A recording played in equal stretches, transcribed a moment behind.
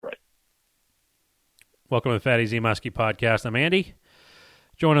Welcome to the Fatty Z Muskie Podcast. I'm Andy.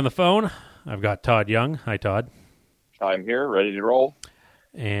 Joined on the phone, I've got Todd Young. Hi, Todd. I'm here, ready to roll.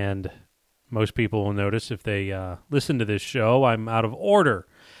 And most people will notice if they listen to this show, I'm out of order.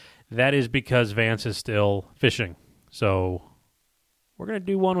 That is because Vance is still fishing. So we're going to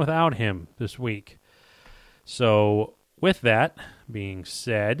do one without him this week. So with that being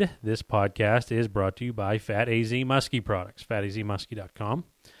said, this podcast is brought to you by Fat AZ Muskie Products, fatazmuskie.com.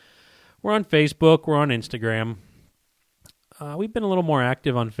 We're on Facebook. We're on Instagram. We've been a little more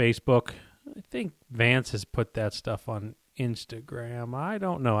active on Facebook. I think Vance has put that stuff on Instagram. I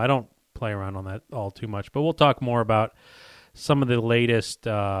don't know. I don't play around on that all too much, but we'll talk more about some of the latest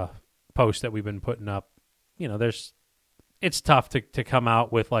posts that we've been putting up. You know, it's tough to come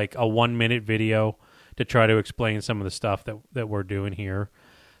out with like a 1-minute video to try to explain some of the stuff that we're doing here.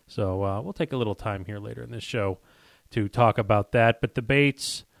 So we'll take a little time here later in this show to talk about that. But the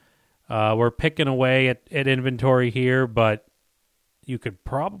baits, we're picking away at inventory here, but you could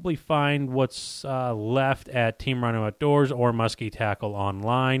probably find what's left at Team Rhino Outdoors or Muskie Tackle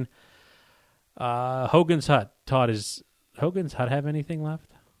online. Hogan's Hut. Todd, is Hogan's Hut have anything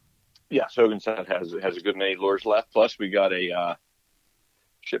left? Yes, Hogan's Hut has a good many lures left. Plus, we got a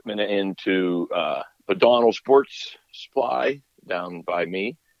shipment into O'Donnell Sports Supply down by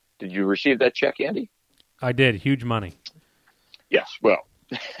me. Did you receive that check, Andy? I did. Huge money. Yes. Well,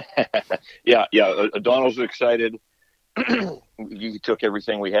 yeah. O'Donnell's excited. You took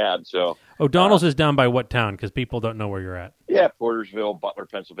everything we had. So O'Donnell's is down by what town? Because people don't know where you're at. Yeah, Portersville, Butler,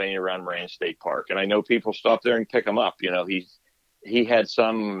 Pennsylvania, around Moraine State Park. And I know people stop there and pick them up. You know, he had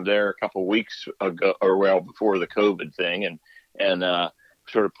some there a couple of weeks ago, or well before the COVID thing, and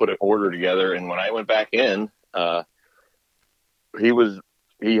sort of put an order together. And when I went back in,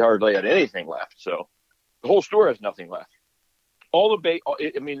 he hardly had anything left. So the whole store has nothing left. All the bait.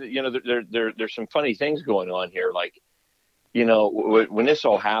 I mean, you know, there's some funny things going on here. Like, you know, when this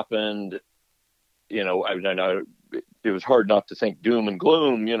all happened, you know, I know it was hard not to think doom and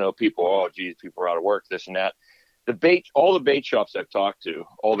gloom. You know, people are out of work, this and that. All the bait shops I've talked to,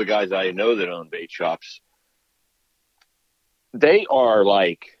 all the guys I know that own bait shops, they are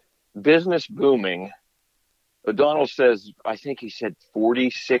like business booming. O'Donnell says, I think he said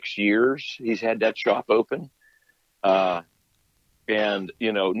 46 years he's had that shop open. And,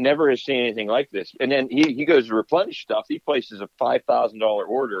 you know, never has seen anything like this. And then he goes to replenish stuff. He places a $5,000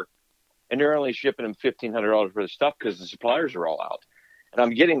 order, and they're only shipping him $1,500 worth of stuff because the suppliers are all out. And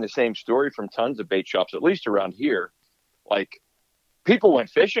I'm getting the same story from tons of bait shops, at least around here. Like, people went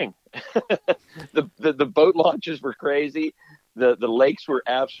fishing. The boat launches were crazy. The lakes were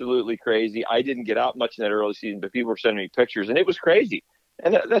absolutely crazy. I didn't get out much in that early season, but people were sending me pictures, and it was crazy.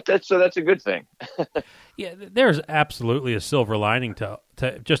 And that's a good thing. Yeah, there's absolutely a silver lining to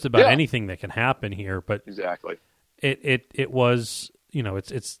just about anything that can happen here. But exactly, it was, you know,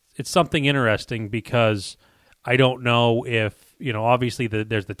 it's something interesting because I don't know if, you know, obviously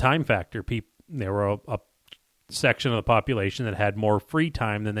there's the time factor. There were a section of the population that had more free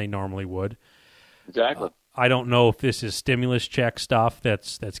time than they normally would. Exactly. I don't know if this is stimulus check stuff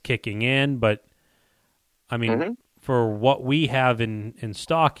that's kicking in, but I mean, for what we have in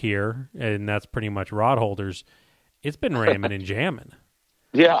stock here, and that's pretty much rod holders, it's been ramming and jamming.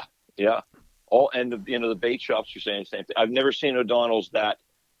 Yeah. And the bait shops are saying the same thing. I've never seen O'Donnell's that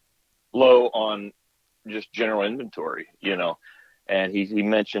low on just general inventory, you know. And he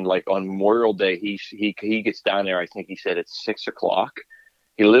mentioned, like, on Memorial Day, he gets down there. I think he said it's 6:00.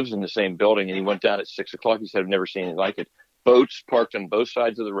 He lives in the same building, and he went down at 6:00. He said, I've never seen anything like it. Boats parked on both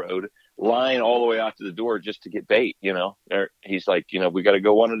sides of the road, line all the way out to the door just to get bait, you know. He's like, you know, we got to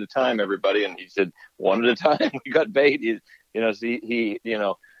go one at a time, everybody. And he said, one at a time, we got bait. You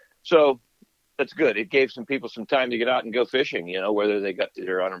know, so that's good. It gave some people some time to get out and go fishing, you know, whether they got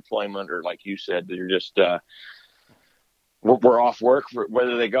their unemployment or, like you said, they're just, we're off work,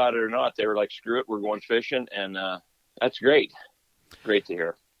 whether they got it or not. They were like, screw it, we're going fishing. And that's great. Great to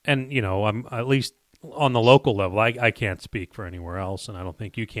hear. And, you know, I'm at least on the local level, I can't speak for anywhere else, and I don't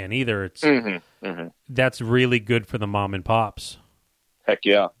think you can either. It's that's really good for the mom and pops. Heck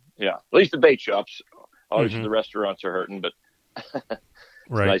yeah. At least the bait shops. Obviously, the restaurants are hurting, but it's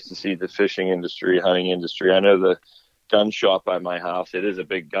nice to see the fishing industry, hunting industry. I know the gun shop by my house. It is a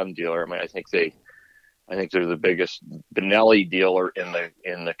big gun dealer. I mean, I think they're the biggest Benelli dealer in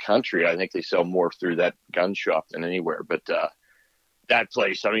the country. I think they sell more through that gun shop than anywhere. But that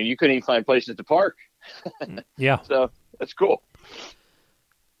place, I mean, you couldn't even find places to park. Yeah. So that's cool.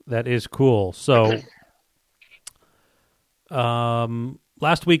 That is cool. So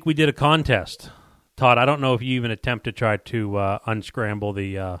last week we did a contest. Todd, I don't know if you even attempt to try to unscramble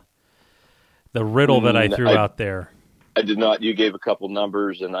the The riddle that I threw out there. I did not. You gave a couple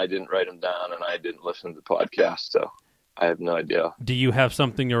numbers, and I didn't write them down, and I didn't listen to the podcast, so I have no idea. Do you have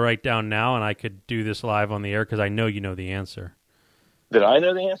something to write down now, and I could do this live on the air? Because I know you know the answer. Did I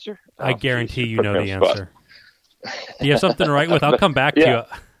know the answer? I guarantee you know the answer. Do you have something to write with? I'll come back to you.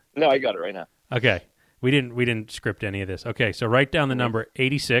 No, I got it right now. Okay. We didn't script any of this. Okay, so write down the number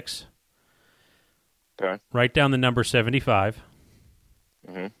 86. Okay. Write down the number 75.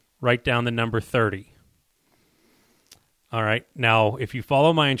 Mm-hmm. Write down the number 30. All right. Now, if you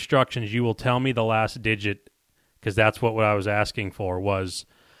follow my instructions, you will tell me the last digit, because that's what I was asking for was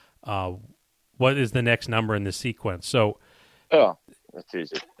what is the next number in the sequence. So, oh, that's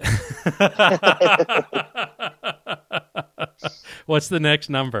easy. What's the next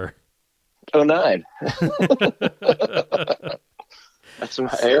number? 09. That's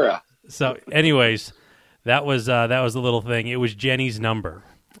my era. So, anyways, that was the little thing. It was Jenny's number,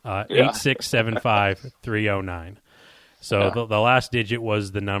 8675309. So the last digit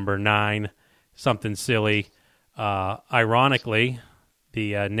was the number 9, something silly. Ironically,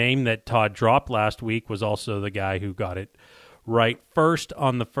 the name that Todd dropped last week was also the guy who got it right first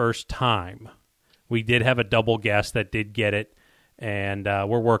on the first time. We did have a double guess that did get it, and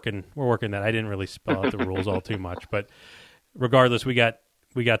we're working that. I didn't really spell out the rules all too much, but regardless, we got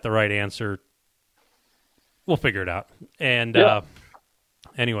the right answer. We'll figure it out. And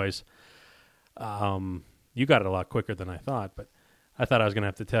anyways, you got it a lot quicker than I thought, but I thought I was going to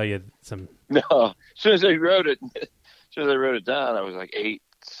have to tell you some. No, as soon as I wrote it down, I was like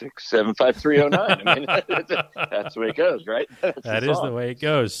 8675309. I mean, that's the way it goes, right? That is the way it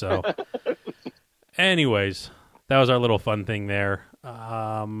goes. So, anyways, that was our little fun thing there.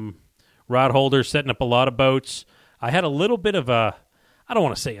 Rod holders setting up a lot of boats. I had a little bit of I don't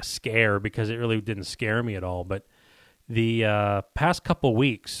want to say a scare because it really didn't scare me at all, but the past couple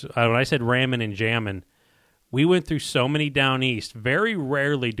weeks, when I said ramming and jamming, we went through so many down east. Very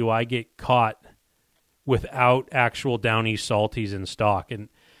rarely do I get caught without actual down east salties in stock. And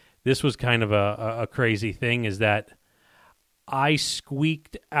this was kind of a crazy thing, is that I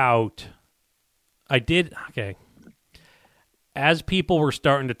squeaked out. As people were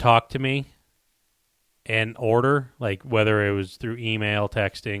starting to talk to me and order, like whether it was through email,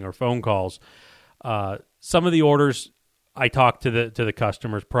 texting, or phone calls, some of the orders I talked to the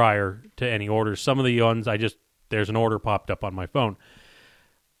customers prior to any orders. Some of the ones there's an order popped up on my phone.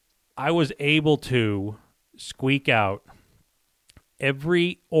 I was able to squeak out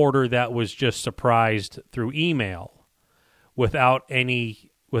every order that was just surprised through email without me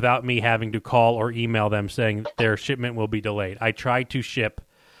having to call or email them saying their shipment will be delayed. I tried to ship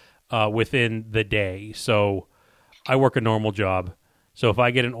within the day. So I work a normal job. So if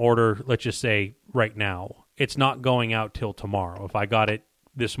I get an order, let's just say right now, it's not going out till tomorrow. If I got it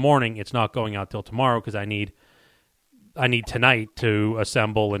this morning, it's not going out till tomorrow because I need tonight to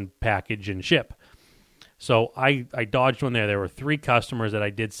assemble and package and ship. So I dodged one there. There were 3 customers that I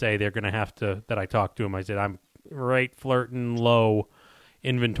did say they're going to have to, that I talked to them. I said, I'm right flirting low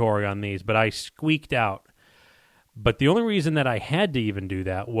inventory on these, but I squeaked out. But the only reason that I had to even do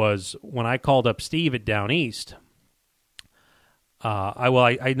that was when I called up Steve at Down East.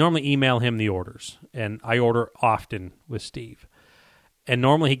 I normally email him the orders, and I order often with Steve. And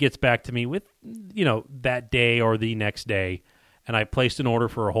normally he gets back to me with, that day or the next day, and I placed an order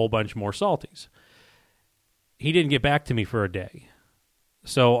for a whole bunch more salties. He didn't get back to me for a day.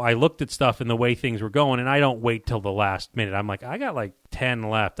 So I looked at stuff and the way things were going, and I don't wait till the last minute. I'm like, I got like 10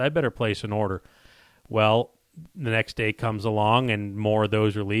 left. I better place an order. Well, the next day comes along, and more of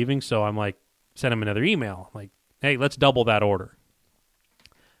those are leaving, so I'm like, send him another email. I'm like, hey, let's double that order.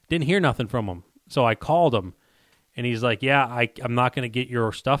 Didn't hear nothing from him. So I called him, and he's like, yeah, I'm not going to get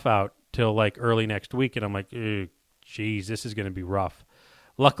your stuff out till like early next week. And I'm like, geez, this is going to be rough.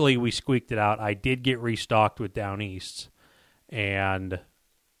 Luckily, we squeaked it out. I did get restocked with Down East, and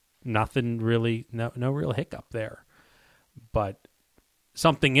nothing really, no real hiccup there. But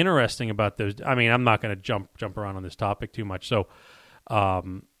something interesting about those, I mean, I'm not going to jump around on this topic too much. So a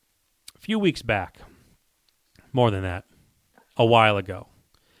few weeks back, more than that, a while ago,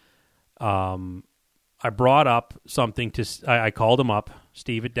 I brought up something I called him up,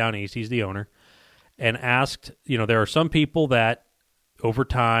 Steve at Down East, he's the owner, and asked, there are some people that over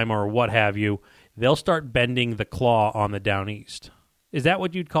time or what have you, they'll start bending the claw on the Down East. Is that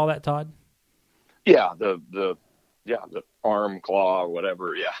what you'd call that, Todd? Yeah, the arm, claw, or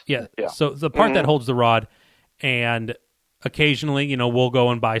whatever. Yeah. So the part that holds the rod, and occasionally, we'll go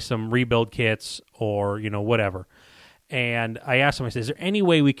and buy some rebuild kits or, whatever. And I asked him, I said, is there any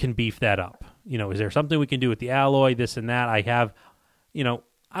way we can beef that up? Is there something we can do with the alloy, this and that? I have,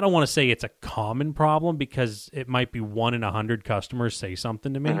 I don't want to say it's a common problem because it might be 1 in 100 customers say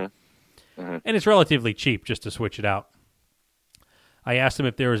something to me. Mm-hmm. Mm-hmm. And it's relatively cheap just to switch it out. I asked him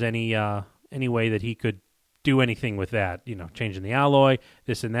if there was any way that he could do anything with that, changing the alloy,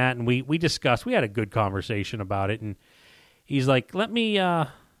 this and that. And we discussed, we had a good conversation about it. And he's like, let me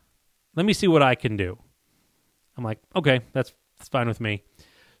see what I can do. I'm like, okay, that's fine with me.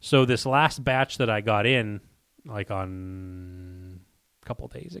 So this last batch that I got in, like on a couple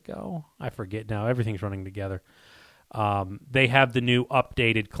days ago, I forget now, everything's running together. They have the new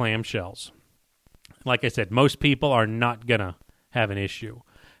updated clamshells. Like I said, most people are not going to have an issue.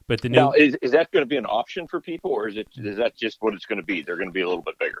 But the new, now, is that going to be an option for people, or is that just what it's going to be? They're going to be a little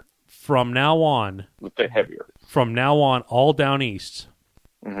bit bigger. From now on, a bit heavier. From now on, all down east,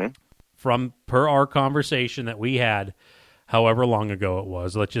 mm-hmm. from per our conversation that we had, however long ago it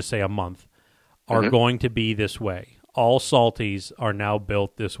was, let's just say a month, are mm-hmm. going to be this way. All Salties are now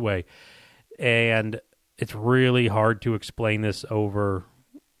built this way. And it's really hard to explain this over,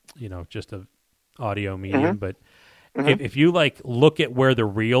 just a audio medium, mm-hmm. but mm-hmm. if you look at where the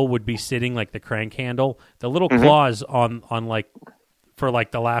reel would be sitting, like the crank handle, the little mm-hmm. claws on for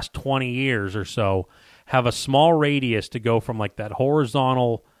the last 20 years or so have a small radius to go from that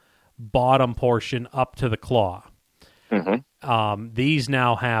horizontal bottom portion up to the claw. Mm-hmm. These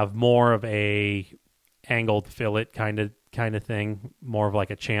now have more of a angled fillet kind of thing, more of like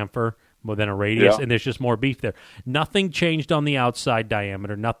a chamfer more than a radius, and there's just more beef there. Nothing changed on the outside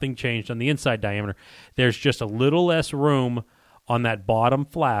diameter. Nothing changed on the inside diameter. There's just a little less room on that bottom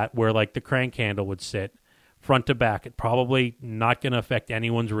flat where the crank handle would sit, front to back. It probably not going to affect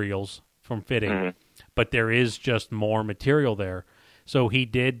anyone's reels from fitting, mm-hmm. but there is just more material there. So he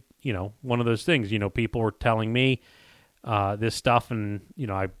did, one of those things. People were telling me this stuff, and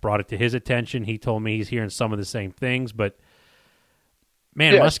I brought it to his attention. He told me he's hearing some of the same things, but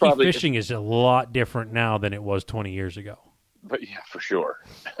man, muskie fishing is a lot different now than it was 20 years ago. But yeah, for sure.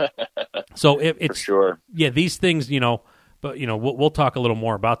 So it's for sure. Yeah, these things, but we'll talk a little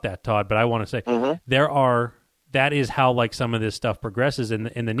more about that, Todd. But I want to say mm-hmm. That is how some of this stuff progresses. And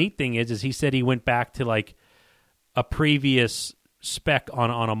the neat thing is he said he went back to a previous spec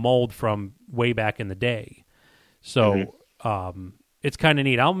on a mold from way back in the day. So mm-hmm. It's kind of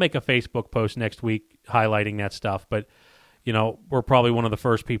neat. I'll make a Facebook post next week highlighting that stuff, but we're probably one of the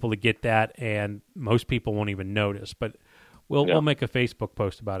first people to get that, and most people won't even notice. But we'll make a Facebook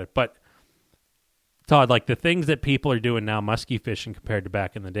post about it. But Todd, the things that people are doing now, muskie fishing compared to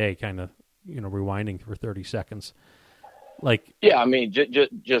back in the day, kind of rewinding for 30 seconds. Yeah, I mean,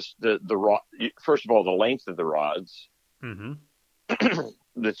 just the rod. First of all, the length of the rods. Mm-hmm.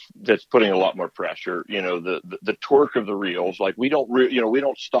 That's putting a lot more pressure. The torque of the reels. We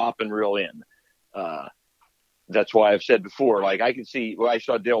don't stop and reel in. That's why I've said before, I can see, I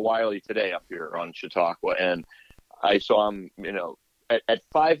saw Dale Wiley today up here on Chautauqua, and I saw him, at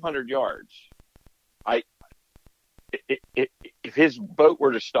 500 yards. If his boat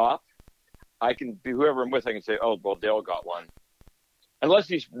were to stop, I can be whoever I'm with. I can say, oh, well, Dale got one, unless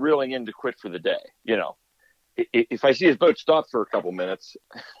he's reeling in to quit for the day. If I see his boat stop for a couple minutes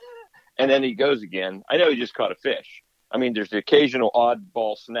and then he goes again, I know he just caught a fish. I mean, there's the occasional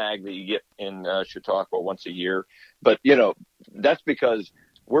oddball snag that you get in Chautauqua once a year, but that's because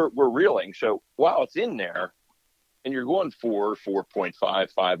we're reeling. So while it's in there, and you're going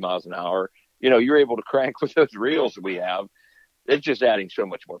 4.5, 5 miles an hour, you're able to crank with those reels that we have. It's just adding so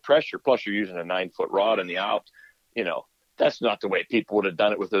much more pressure. Plus, you're using a 9-foot rod in the out. That's not the way people would have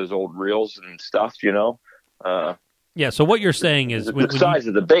done it with those old reels and stuff. Yeah. So what you're saying is the size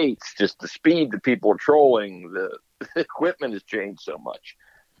of the baits, just the speed that people are trolling, the equipment has changed so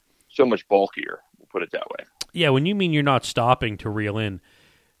much bulkier. We'll put it that way. Yeah. When you mean you're not stopping to reel in,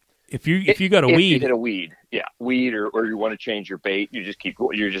 if you got a weed, you hit a weed, weed, or you want to change your bait, you just keep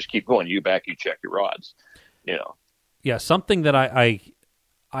going. You check your rods. Yeah. Something that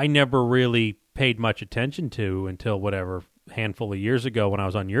I never really paid much attention to until whatever handful of years ago when I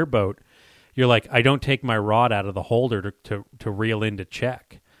was on your boat. You're like, I don't take my rod out of the holder to reel in to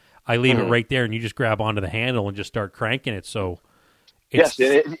check. I leave it right there, and you just grab onto the handle and just start cranking it. So, yes,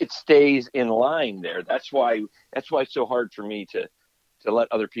 it stays in line there. That's why it's so hard for me to let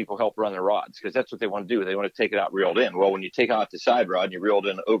other people help run their rods, because that's what they want to do. They want to take it out reeled in. Well, when you take out the side rod and you reeled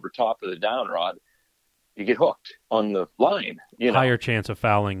in over top of the down rod, you get hooked on the line. Higher chance of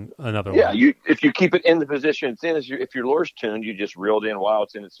fouling another line. Yeah, if you keep it in the position it's in, if your lure's tuned, you just reeled in while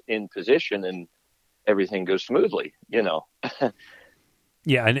it's in position, and everything goes smoothly.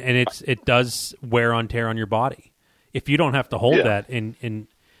 Yeah, and it does wear on tear on your body. If you don't have to hold that, and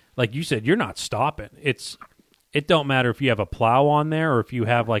like you said, you're not stopping. It's it don't matter if you have a plow on there or if you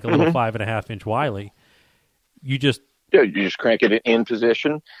have like a little 5.5-inch Wiley. You just crank it in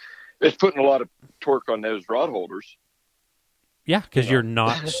position. It's putting a lot of torque on those rod holders. Yeah, because you're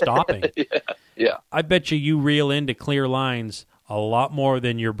not stopping. Yeah. I bet you reel into clear lines a lot more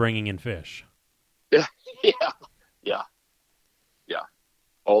than you're bringing in fish. Yeah.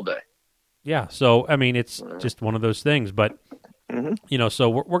 All day. Yeah, so, I mean, it's just one of those things. But, so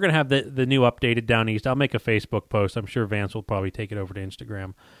we're going to have the new updated Down East. I'll make a Facebook post. I'm sure Vance will probably take it over to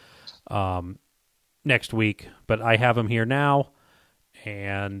Instagram next week. But I have them here now.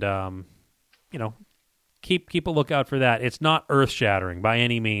 And, keep a lookout for that. It's not earth-shattering by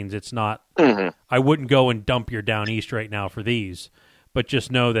any means. It's not. I wouldn't go and dump your Down East right now for these. But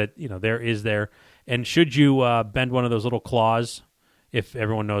just know that, there is there. And should you bend one of those little claws, if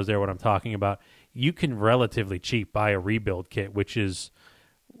everyone knows what I'm talking about, you can relatively cheap buy a rebuild kit, which is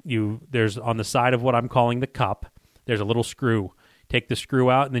there's on the side of what I'm calling the cup, there's a little screw. Take the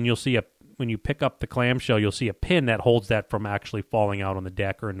screw out, and then you'll see when you pick up the clamshell, you'll see a pin that holds that from actually falling out on the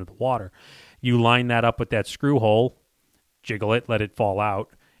deck or into the water. You line that up with that screw hole, jiggle it, let it fall out,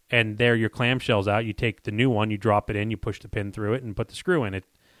 and there your clamshell's out. You take the new one, you drop it in, you push the pin through it, and put the screw in. It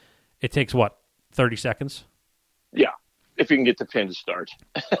takes, 30 seconds? Yeah, if you can get the pin to start.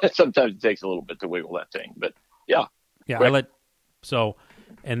 Sometimes it takes a little bit to wiggle that thing, but yeah. Yeah, quick.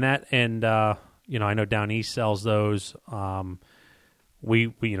 I know Down East sells those.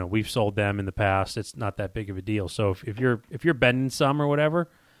 We've sold them in the past. It's not that big of a deal. So if you're bending some or whatever,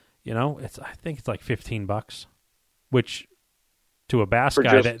 I think it's like $15, which to a bass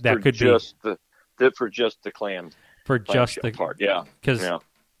guy that could be for just the clam. For just the part, yeah. Because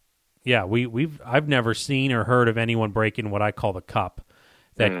I've never seen or heard of anyone breaking what I call the cup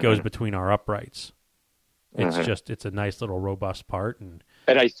that goes between our uprights. It's it's a nice little robust part, and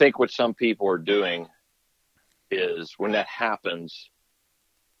I think what some people are doing is when that happens,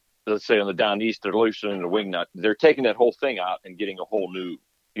 let's say on the Down East, they're loosening the wing nut. They're taking that whole thing out and getting a whole new.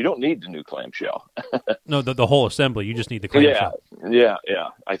 You don't need the new clamshell. No, the whole assembly. You just need the clamshell. Yeah.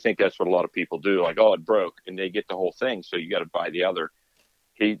 I think that's what a lot of people do. Like, oh, it broke, and they get the whole thing, so you got to buy the other.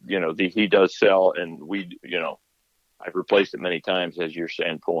 He does sell, and I've replaced it many times, as you're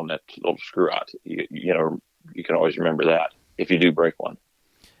saying, pulling that little screw out. You can always remember that if you do break one.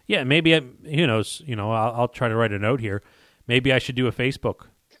 Yeah, maybe I'll try to write a note here. Maybe I should do a Facebook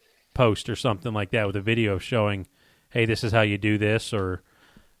post or something like that with a video showing, hey, this is how you do this, or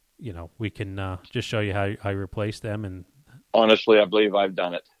we can just show you how I replace them. And honestly, I believe I've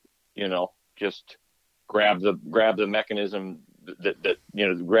done it. Just grab the mechanism that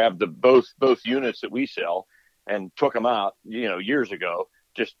grab the both units that we sell and took them out, years ago.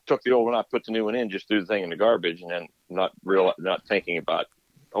 Just took the old one out, put the new one in, just threw the thing in the garbage, and then not thinking about,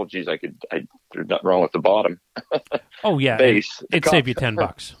 oh geez, there's nothing wrong with the bottom. Oh yeah, base. It'd save you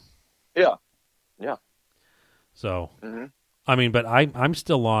 $10. Yeah. So, I mean, but I'm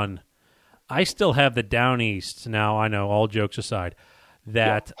still on. I still have the Down East now. I know, all jokes aside,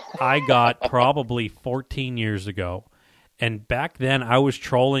 that I got probably 14 years ago, and back then I was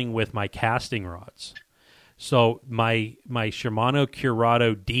trolling with my casting rods. So my Shimano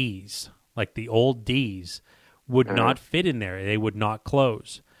Curado Ds, like the old Ds, would not fit in there. They would not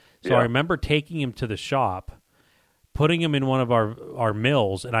close. So I remember taking him to the shop, putting him in one of our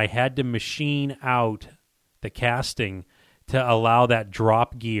mills, and I had to machine out the casting to allow that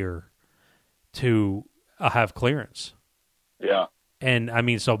drop gear to have clearance. Yeah. And I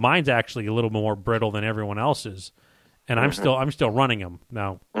mean, so mine's actually a little more brittle than everyone else's, and I'm still running them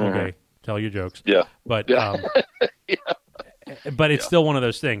now. Okay. Tell your jokes. Yeah. But but it's still one of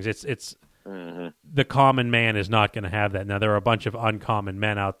those things. It's the common man is not going to have that. Now there are a bunch of uncommon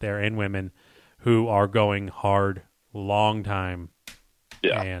men out there and women who are going hard long time.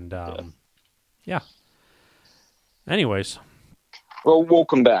 Yeah. And anyways, well, we'll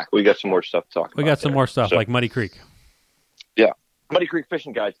come back. We got some more stuff to talk about. We got some more stuff like Muddy Creek. Yeah. Muddy Creek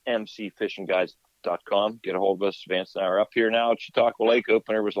Fishing Guides, mcfishingguides.com. Get a hold of us. Vance and I are up here now at Chautauqua Lake.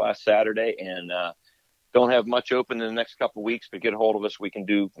 Opener was last Saturday, and don't have much open in the next couple of weeks, but get a hold of us. We can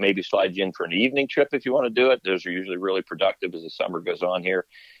maybe slide you in for an evening trip if you want to do it. Those are usually really productive as the summer goes on here.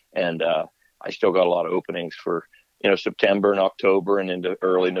 And I still got a lot of openings for, September and October and into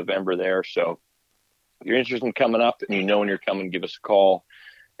early November there. So if you're interested in coming up and when you're coming, give us a call.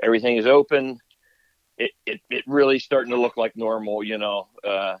 Everything is open. It really starting to look like normal,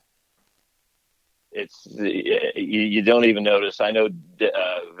 it's you don't even notice. I know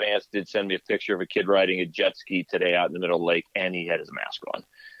Vance did send me a picture of a kid riding a jet ski today out in the middle of the lake, and he had his mask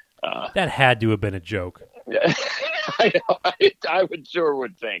on. That had to have been a joke. Yeah, I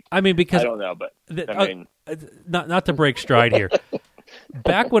would think. I mean, because I don't know, but I mean, not to break stride here.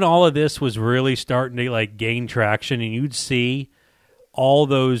 Back when all of this was really starting to like gain traction, and you'd see all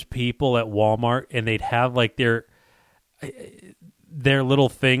those people at Walmart, and they'd have like their little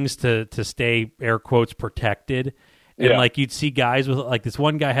things to stay air quotes protected, and like you'd see guys with like this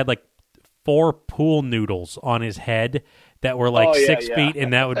one guy had like 4 pool noodles on his head that were like 6 feet,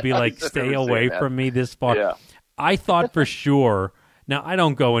 and that would be like, stay away from me this far. Yeah. I thought for sure. Now, I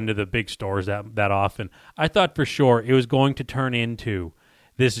don't go into the big stores that often. I thought for sure it was going to turn into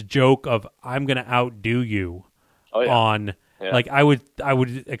this joke of I'm going to outdo you on like I would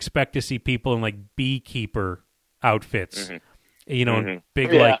expect to see people in like beekeeper outfits, and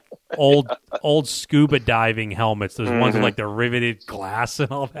big like old scuba diving helmets, those ones with like the riveted glass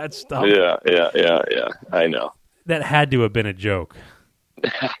and all that stuff. Yeah. I know. That had to have been a joke.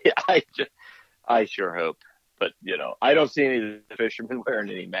 I sure hope. But, I don't see any of the fishermen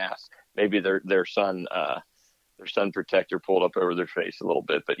wearing any masks. Maybe their sun protector pulled up over their face a little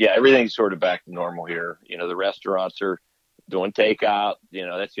bit. But, yeah, everything's sort of back to normal here. The restaurants are doing takeout.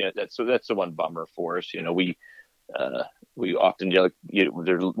 That's the one bummer for us. We often,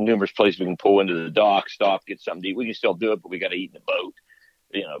 there's numerous places we can pull into the dock, stop, get something to eat. We can still do it, but we got to eat in the boat.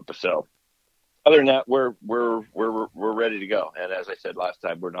 So other than that, we're ready to go. And as I said last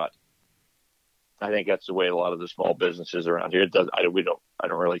time, we're not. I think that's the way a lot of the small businesses around here does. I don't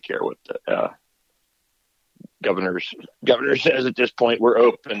really care what the governor says at this point. We're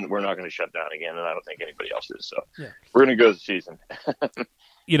open. We're not going to shut down again, and I don't think anybody else is. So we're going to go the season.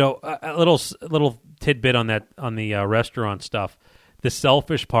 A little tidbit on that on the restaurant stuff. The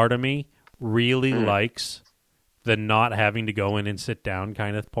selfish part of me really likes the not having to go in and sit down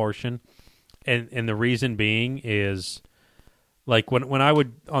kind of portion, and the reason being is. Like when I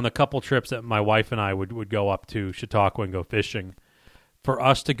would, on the couple trips that my wife and I would go up to Chautauqua and go fishing, for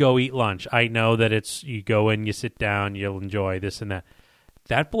us to go eat lunch, I know that it's, you go in, you sit down, you'll enjoy this and that.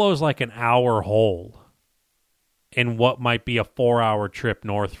 That blows like an hour hole in what might be a 4-hour trip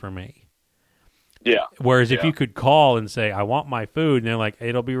north for me. Yeah. Whereas if you could call and say, I want my food, and they're like,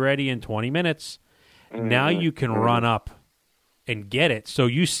 it'll be ready in 20 minutes. Now you can run up and get it. So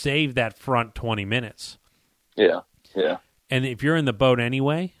you save that front 20 minutes. Yeah. And if you're in the boat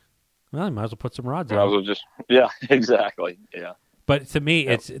anyway, well, you might as well put some rods on. Exactly. Yeah. But to me,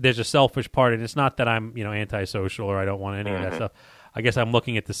 there's a selfish part, and it's not that I'm antisocial or I don't want any of that stuff. I guess I'm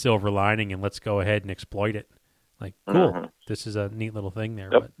looking at the silver lining, and let's go ahead and exploit it. Like, cool, this is a neat little thing there.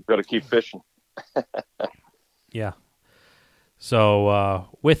 Yep, got to keep fishing. Yeah. So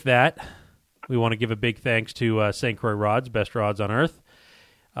with that, we want to give a big thanks to St. Croix Rods, best rods on earth.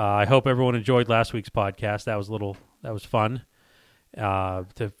 I hope everyone enjoyed last week's podcast. That was fun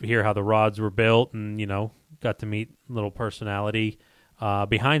to hear how the rods were built, and got to meet a little personality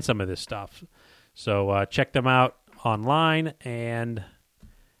behind some of this stuff. So check them out online and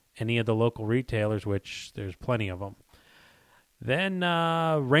any of the local retailers, which there's plenty of them. Then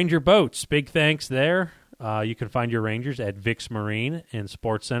Ranger Boats, big thanks there. You can find your Rangers at Vic's Marine and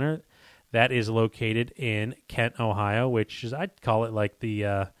Sports Center. That is located in Kent, Ohio, which is, I'd call it like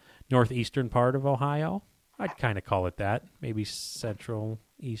the northeastern part of Ohio. I'd kind of call it that. Maybe central,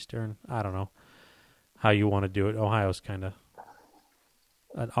 eastern. I don't know how you want to do it. Ohio's kind of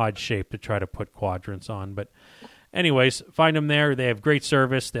an odd shape to try to put quadrants on. But anyways, find them there. They have great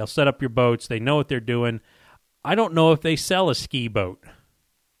service. They'll set up your boats. They know what they're doing. I don't know if they sell a ski boat.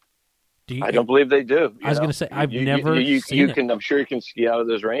 I don't believe they do. I was going to say, I've never seen it. I'm sure you can ski out of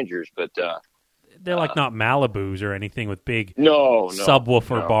those Rangers, but... they're like not Malibus or anything with big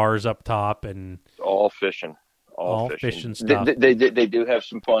subwoofer bars up top and... All fishing. All fishing stuff. They do have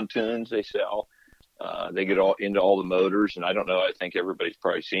some pontoons they sell. They get all into all the motors, and I don't know. I think everybody's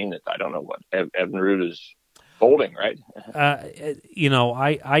probably seen it. I don't know what Evinrude is holding, right?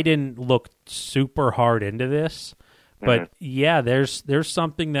 I didn't look super hard into this, but there's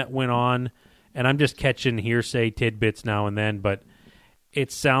something that went on, and I'm just catching hearsay tidbits now and then, but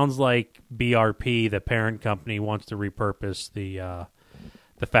it sounds like BRP, the parent company, wants to repurpose the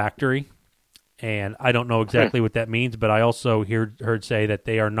factory. And I don't know exactly what that means, but I also heard say that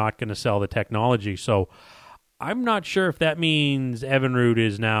they are not going to sell the technology. So I'm not sure if that means Evinrude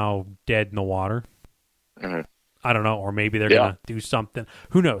is now dead in the water. I don't know, or maybe they're going to do something.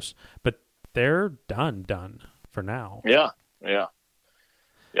 Who knows? But they're done for now. Yeah.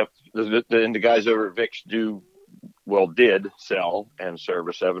 Yep. And the guys over at Vic's did sell and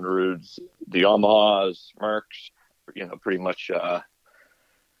service Evinrude's, the Yamahas, Mercs, pretty much...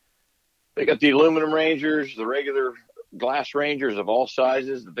 They got the aluminum Rangers, the regular glass Rangers of all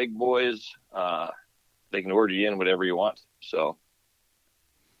sizes, the big boys. they can order you in whatever you want. So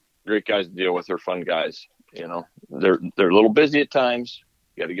great guys to deal with. They're fun guys. You know, they're a little busy at times.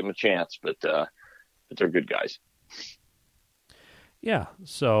 You got to give them a chance, but they're good guys. Yeah.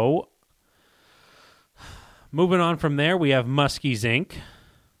 So moving on from there, we have Muskies Inc.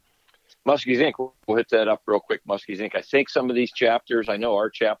 Muskies Inc. We'll hit that up real quick. Muskies Inc. I think some of these chapters, I know our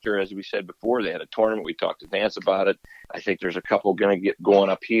chapter, as we said before, they had a tournament. We talked to Vance about it. I think there's a couple going to get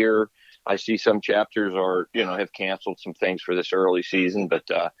going up here. I see some chapters have canceled some things for this early season, but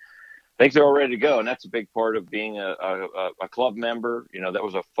I think they're all ready to go. And that's a big part of being a club member. You know, that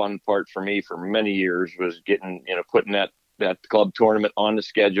was a fun part for me for many years, was getting, putting that club tournament on the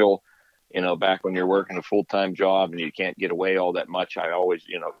schedule. You know, back when you're working a full-time job and you can't get away all that much, I always,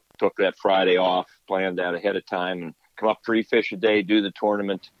 took that Friday off, planned that ahead of time, and come up 3 fish a day, do the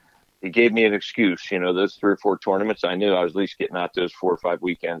tournament. He gave me an excuse, those 3 or 4 tournaments. I knew I was at least getting out those 4 or 5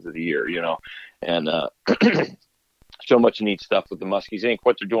 weekends of the year, and so much neat stuff with the Muskies Inc.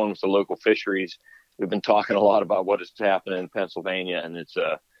 What they're doing with the local fisheries. We've been talking a lot about what is happening in Pennsylvania, and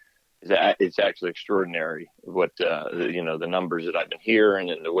it's actually extraordinary what the numbers that I've been hearing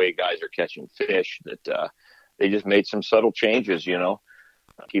and the way guys are catching fish, that they just made some subtle changes,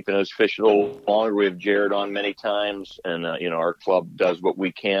 keeping those fish a little longer. We have Jared on many times, and our club does what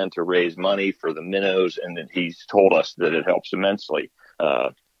we can to raise money for the minnows, and then he's told us that it helps immensely.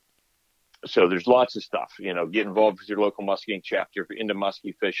 So there's lots of stuff, get involved with your local muskie chapter. If you're into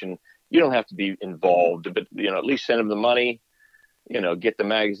muskie fishing, you don't have to be involved, but at least send them the money. Get the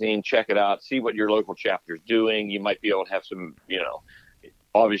magazine, check it out, see what your local chapter is doing. You might be able to have some,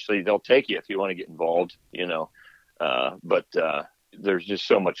 obviously they'll take you if you want to get involved, but there's just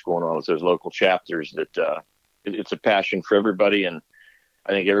so much going on with those local chapters that it's a passion for everybody. And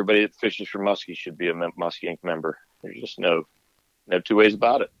I think everybody that fishes for muskie should be a Muskie Inc. member. There's just no 2 ways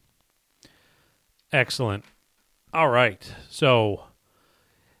about it. Excellent. All right. So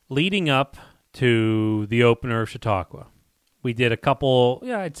leading up to the opener of Chautauqua, we did a couple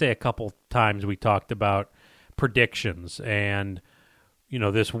times we talked about predictions and,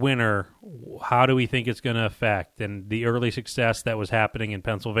 this winter, how do we think it's going to affect? And the early success that was happening in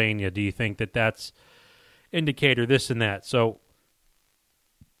Pennsylvania, do you think that that's indicator this and that? So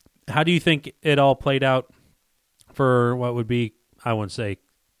how do you think it all played out for what would be, I wouldn't say,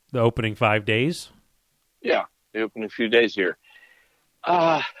 the opening 5 days? Yeah, the opening few days here.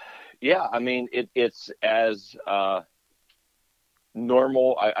 Yeah, I mean, it's as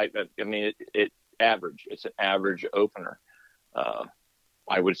normal. I mean, it average. It's an average opener.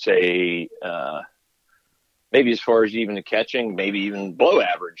 I would say maybe as far as even the catching, maybe even below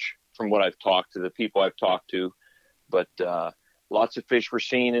average from what I've talked to the people I've talked to. But lots of fish were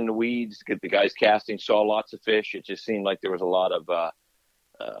seen in the weeds. The guys casting saw lots of fish. It just seemed like there was a lot of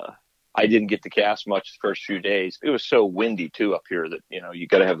I didn't get to cast much the first few days. It was so windy too up here that, you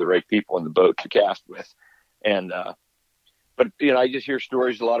got to have the right people in the boat to cast with. And but, I just hear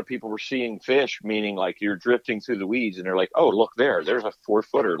stories. A lot of people were seeing fish, meaning like you're drifting through the weeds and they're like, oh, look there's a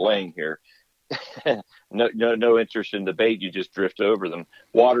 4-footer laying here. No interest in the bait. You just drift over them.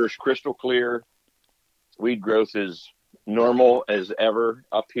 Water is crystal clear. Weed growth is normal as ever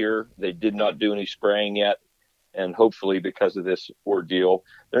up here. They did not do any spraying yet. And hopefully because of this ordeal,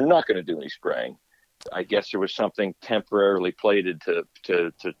 they're not going to do any spraying. I guess there was something temporarily plated to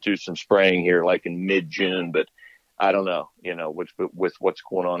do some spraying here, like in mid-June, but I don't know, with what's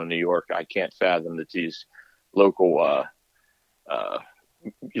going on in New York, I can't fathom that these local,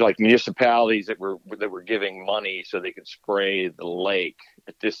 like municipalities that were giving money so they could spray the lake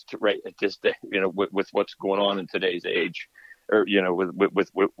at this day, with what's going on in today's age, or,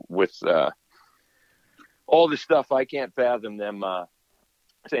 with all this stuff. I can't fathom them,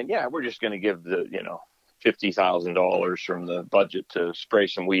 saying, yeah, we're just going to give the, $50,000 from the budget to spray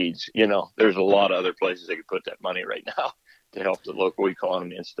some weeds. There's a lot of other places they could put that money right now to help the local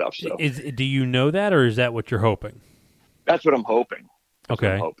economy and stuff. So, do you know that, or is that what you're hoping? That's what I'm hoping.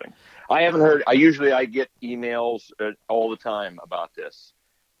 Okay. I'm hoping. I haven't heard. I get emails all the time about this,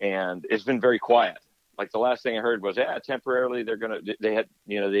 and it's been very quiet. Like the last thing I heard was, temporarily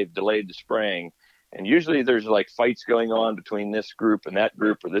they've delayed the spraying. And usually there's like fights going on between this group and that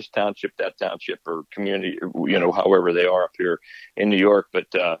group, or this township, that township, or community, however they are up here in New York. But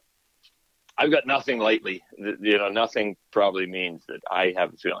I've got nothing lately. Nothing probably means that I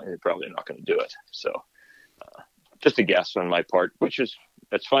have a feeling they're probably not going to do it. So just a guess on my part,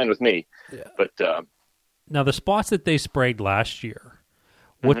 that's fine with me. Yeah. But now the spots that they sprayed last year,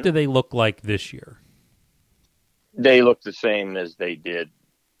 what do they look like this year? They look the same as they did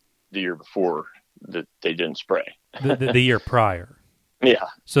the year before that they didn't spray. the year prior. Yeah.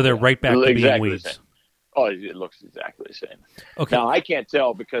 So they're right back to being weeds. Oh, it looks exactly the same. Okay. Now I can't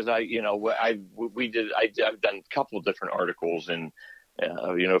tell because I've done a couple of different articles and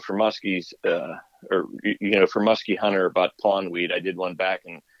for muskies for muskie hunter about pondweed. I did one back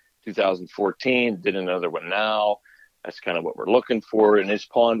in 2014. Did another one now. That's kind of what we're looking for. And this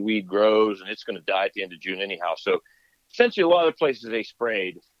pondweed grows and it's going to die at the end of June anyhow. So essentially, a lot of the places they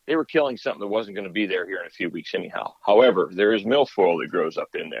sprayed, they were killing something that wasn't going to be there here in a few weeks anyhow. However, there is milfoil that grows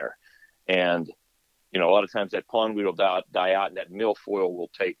up in there, and a lot of times that pondweed will die out, and that milfoil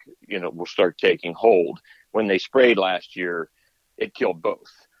will start taking hold. When they sprayed last year, it killed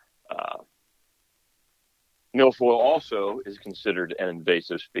both. Milfoil also is considered an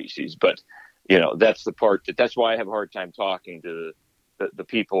invasive species, but that's the part that's why I have a hard time talking to the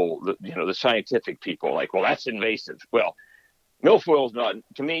people, the scientific people. Like, well, that's invasive. Well, milfoil is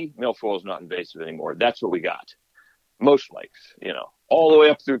not invasive anymore. That's what we got. Most lakes, all the way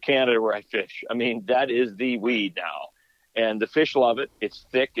up through Canada where I fish. I mean, that is the weed now. And the fish love it. It's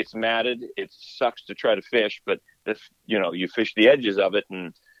thick. It's matted. It sucks to try to fish, but you fish the edges of it.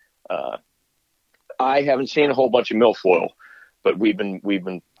 And I haven't seen a whole bunch of milfoil, but we've been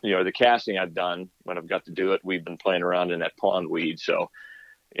the casting I've done when I've got to do it, we've been playing around in that pondweed. So,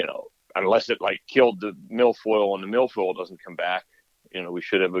 unless it killed the milfoil and the milfoil doesn't come back, we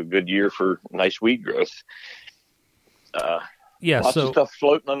should have a good year for nice weed growth. Lots of stuff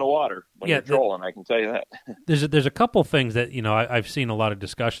floating on the water when you're trolling, I can tell you that. There's a couple things that I've seen a lot of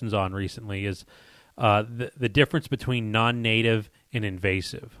discussions on recently is the difference between non-native and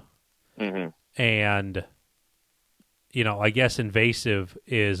invasive. Mm-hmm. And I guess invasive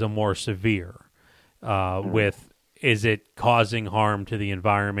is a more severe with, is it causing harm to the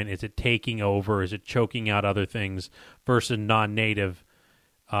environment? Is it taking over? Is it choking out other things? Versus non-native,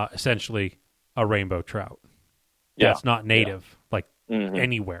 essentially a rainbow trout. That's not native,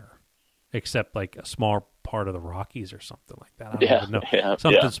 anywhere, except a small part of the Rockies or something like that. I don't even know.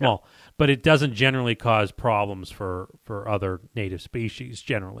 Something small. But it doesn't generally cause problems for other native species,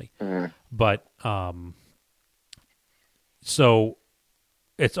 generally. Mm-hmm. But, so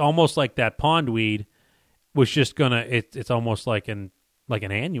it's almost like that pondweed was just it's almost like an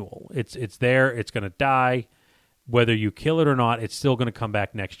annual. It's there, it's going to die. Whether you kill it or not, it's still going to come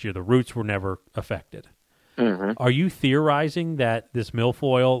back next year. The roots were never affected. Mm-hmm. Are you theorizing that this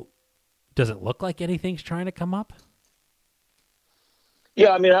milfoil doesn't look like anything's trying to come up?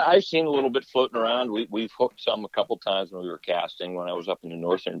 Yeah, I mean, I've seen a little bit floating around. We've hooked some a couple times when we were casting when I was up in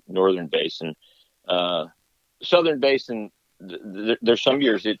the northern basin. Southern basin, there's some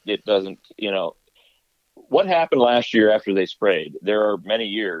years it doesn't, what happened last year after they sprayed. There are many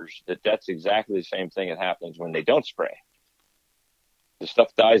years that's exactly the same thing that happens when they don't spray. The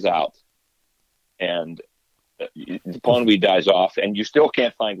stuff dies out and the pondweed dies off and you still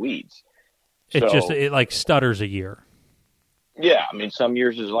can't find weeds. It stutters a year. Yeah, I mean, some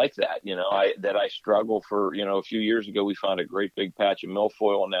years is like that. I struggle for. A few years ago, we found a great big patch of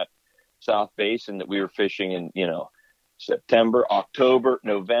milfoil in that South Basin that we were fishing in. September, October,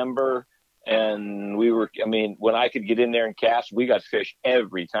 November, and when I could get in there and cast, we got fish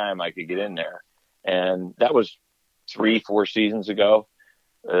every time I could get in there, and that was 3-4 seasons ago.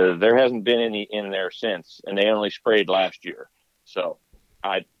 There hasn't been any in there since, and they only sprayed last year. So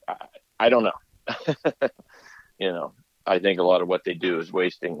I don't know. I think a lot of what they do is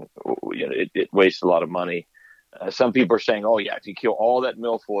wasting. It wastes a lot of money. Some people are saying, "Oh yeah, if you kill all that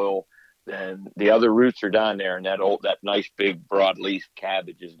milfoil, then the other roots are down there, and that nice big broadleaf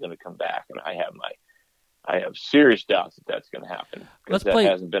cabbage is going to come back." And I have serious doubts that that's going to happen because that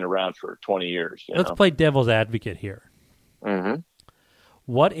hasn't been around for 20 years. Let's play devil's advocate here. Mm-hmm.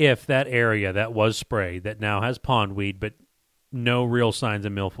 What if that area that was sprayed, that now has pondweed, but no real signs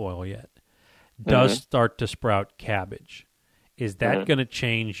of milfoil yet, does start to sprout cabbage? Is that going to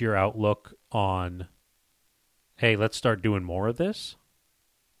change your outlook on, hey, let's start doing more of this?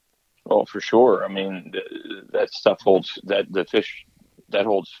 Oh, for sure. I mean, that stuff holds the fish. That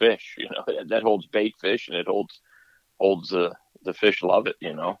holds fish. That holds bait fish, and it holds the fish love it.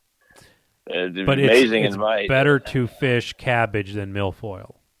 But amazing. It's better to fish cabbage than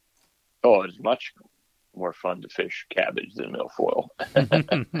milfoil. Oh, it's much more fun to fish cabbage than milfoil.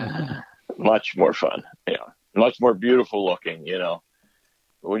 Much more fun. Yeah. Much more beautiful looking,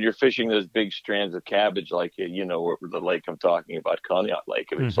 When you're fishing those big strands of cabbage, like, the lake I'm talking about, Conneaut Lake,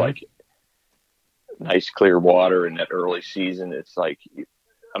 if it's like nice clear water in that early season, it's like,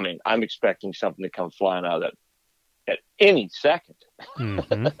 I'm expecting something to come flying out of that at any second.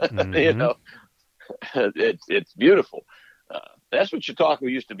 It's beautiful. That's what Chautauqua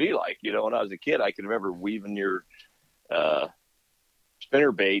used to be like. When I was a kid, I can remember weaving your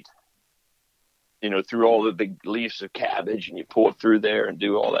spinner bait through all the big leaves of cabbage, and you pull it through there and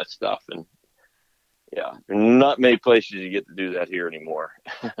do all that stuff. And yeah, not many places you get to do that here anymore.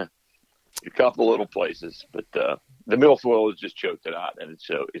 A couple little places, but the milfoil has just choked it out, and it's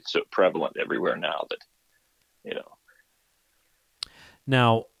so prevalent everywhere now that,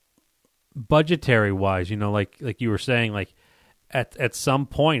 Now, budgetary wise, like you were saying, like at some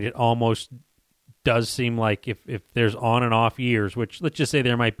point it almost does seem like if there's on and off years, which let's just say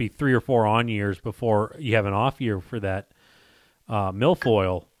there might be 3 or 4 on years before you have an off year for that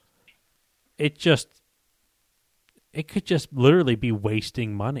milfoil, it could just literally be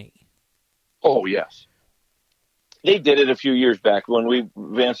wasting money. Oh, yes. They did it a few years back when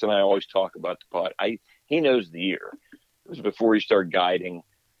Vance and I always talk about the pod. He knows the year. It was before he started guiding.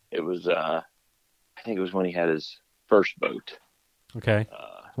 It was, I think it was when he had his first boat. Okay.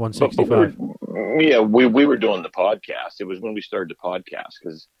 165. We were doing the podcast. It was when we started the podcast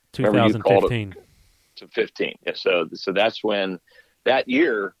because 2015. To 15. Yeah, so that's when that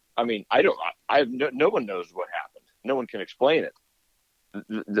year. I mean, no one knows what happened. No one can explain it.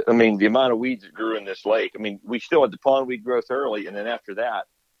 I mean, the amount of weeds that grew in this lake. I mean, we still had the pondweed growth early, and then after that,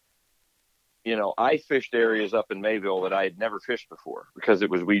 I fished areas up in Mayville that I had never fished before because it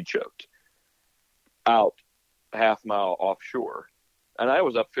was weed choked out a half mile offshore. And I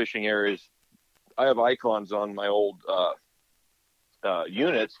was up fishing areas. I have icons on my old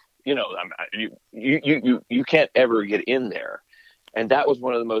units. You can't ever get in there. And that was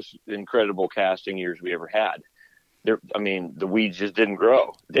one of the most incredible casting years we ever had. The weeds just didn't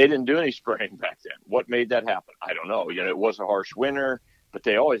grow. They didn't do any spraying back then. What made that happen? I don't know. It was a harsh winter, but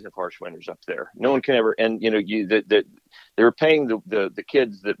they always have harsh winters up there. No one can ever. And they were paying the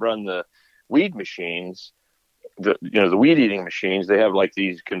kids that run the weed machines, the weed eating machines. They have like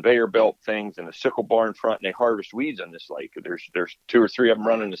these conveyor belt things and a sickle bar in front, and they harvest weeds on this lake. There's 2 or 3 of them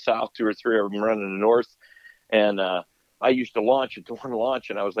running to the south, 2 or 3 of them running to the north, and I used to launch at the one launch,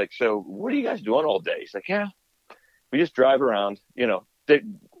 and I was like, "So what are you guys doing all day?" He's like, "Yeah. We just drive around."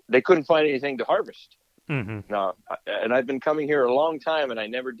 They couldn't find anything to harvest. Mm-hmm. No, and I've been coming here a long time, and I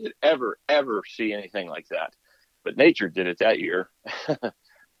never did ever see anything like that. But nature did it that year.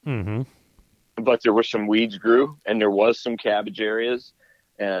 Mm-hmm. But there were some weeds grew, and there was some cabbage areas,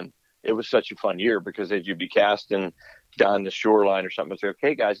 and it was such a fun year because as you'd be casting down the shoreline or something, it's like,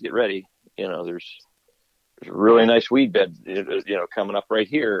 "Okay, guys, get ready. There's a really nice weed bed, coming up right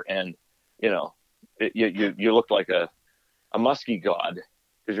here," and you look like a musky god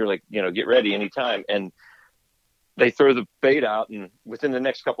because you're like, get ready anytime. And they throw the bait out, and within the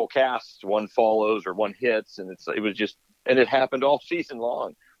next couple casts, one follows or one hits, and it happened all season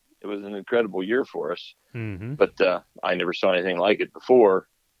long. It was an incredible year for us. Mm-hmm. But I never saw anything like it before.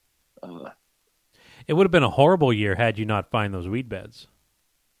 It would have been a horrible year had you not find those weed beds.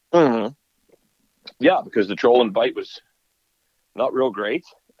 Mm-hmm. Yeah, because the troll and bite was not real great.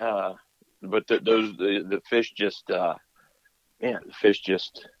 But the fish just,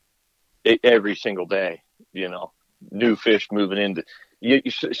 every single day, new fish moving into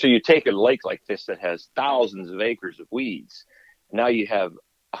so you take a lake like this that has thousands of acres of weeds. Now you have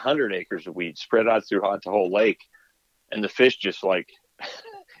 100 acres of weeds spread out throughout the whole lake, and the fish just like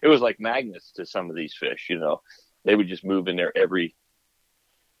it was like magnets to some of these fish. They would just move in there every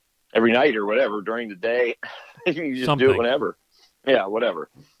night or whatever during the day. You just do it whenever, whatever.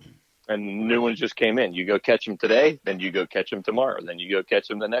 And new ones just came in. You go catch them today, then you go catch them tomorrow, then you go catch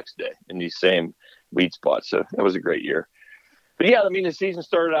them the next day in these same weed spots. So that was a great year. But yeah, the season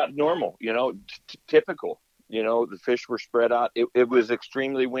started out normal, typical. The fish were spread out. It was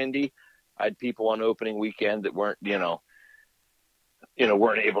extremely windy. I had people on opening weekend that weren't able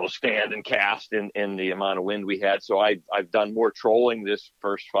to stand and cast in the amount of wind we had. So I've done more trolling this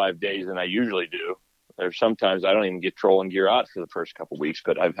first 5 days than I usually do. There's sometimes I don't even get trolling gear out for the first couple of weeks,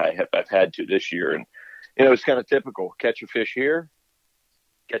 but I've had to this year, and it's kind of typical. Catch a fish here,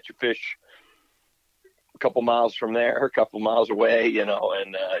 catch a fish a couple miles from there, a couple miles away, and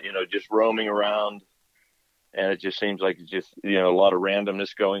just roaming around. And it just seems like it's just a lot of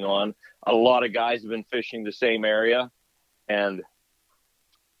randomness going on. A lot of guys have been fishing the same area, and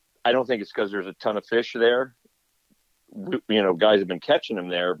I don't think it's because there's a ton of fish there. Guys have been catching them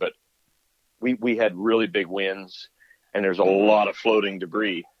there, but we had really big winds, and there's a lot of floating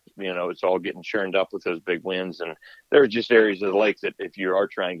debris. It's all getting churned up with those big winds. And there are just areas of the lake that if you are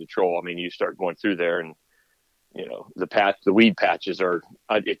trying to troll, you start going through there, and, the weed patches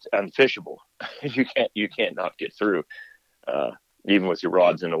it's unfishable. You can't not get through. Even with your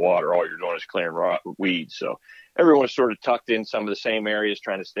rods in the water, all you're doing is clearing weeds. So everyone's sort of tucked in some of the same areas,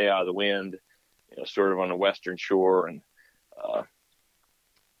 trying to stay out of the wind, sort of on the western shore. And,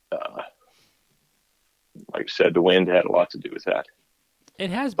 like I said, the wind had a lot to do with that. It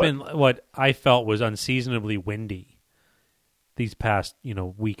has been what I felt was unseasonably windy these past,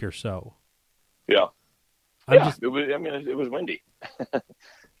 week or so. Yeah. It was windy.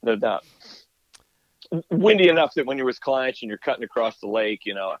 No doubt. Windy enough that when you're with clients and you're cutting across the lake,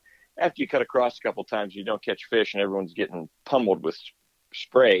 after you cut across a couple times, you don't catch fish and everyone's getting pummeled with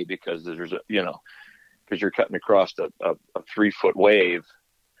spray because because you're cutting across a 3-foot wave,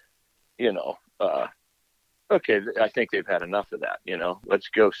 okay, I think they've had enough of that, let's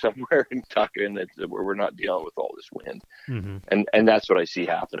go somewhere and tuck in where we're not dealing with all this wind. Mm-hmm. And that's what I see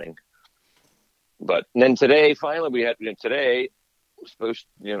happening. But then today, finally, today was supposed,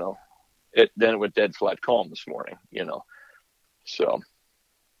 then it went dead flat calm this morning, so.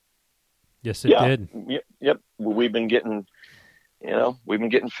 Yes, it did. Yep. We've been getting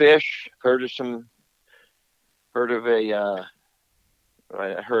fish. I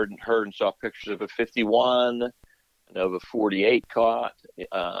heard and saw pictures of a 51 and of a 48 caught.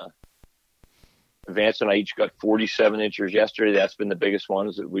 Vance and I each got 47 inches yesterday. That's been the biggest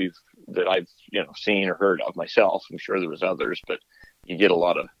ones that I've seen or heard of myself. I'm sure there was others, but you get a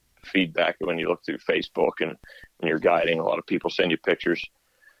lot of feedback when you look through Facebook and when you're guiding. A lot of people send you pictures.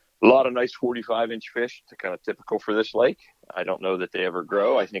 A lot of nice 45-inch fish. They're kind of typical for this lake. I don't know that they ever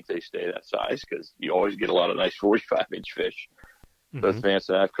grow. I think they stay that size because you always get a lot of nice 45-inch fish. Mm-hmm. Both Vance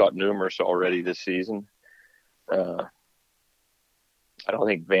and I have caught numerous already this season. I don't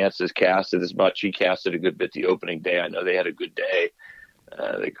think Vance has casted as much. He casted a good bit the opening day. I know they had a good day.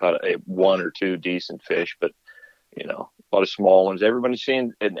 They caught one or two decent fish, but a lot of small ones. Everyone's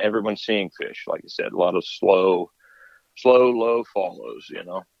seeing fish. Like I said, a lot of slow, low follows.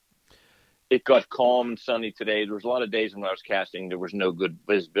 It got calm and sunny today. There was a lot of days when I was casting, there was no good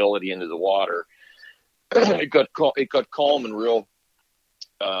visibility into the water. It got calm and real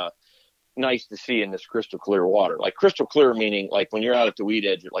nice to see in this crystal clear water. Like crystal clear meaning like when you're out at the weed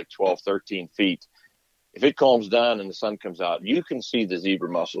edge at like 12, 13 feet, if it calms down and the sun comes out, you can see the zebra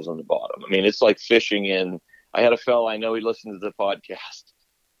mussels on the bottom. I mean, it's like fishing in. I had a fella I know, he listened to the podcast,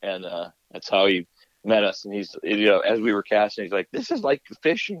 and that's how he met us. And he's, as we were casting, he's like, this is like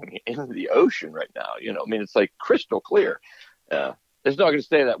fishing in the ocean right now. I mean, it's like crystal clear. It's not going to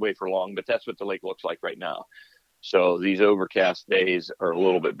stay that way for long, but that's what the lake looks like right now. So these overcast days are a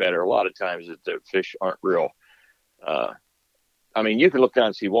little bit better. A lot of times the fish aren't real. I mean, you can look down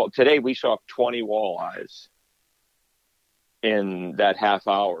and see. Well, today we saw 20 walleyes in that half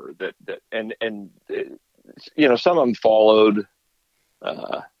hour. And some of them followed,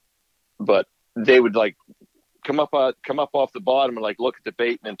 but they would like come up off the bottom and like look at the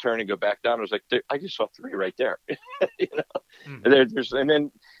bait and then turn and go back down. I was like, I just saw 3 right there. Mm. And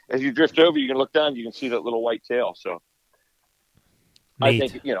then as you drift over, you can look down, you can see that little white tail. So Neat. I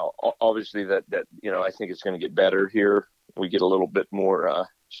think, obviously that, I think it's going to get better here. We get a little bit more,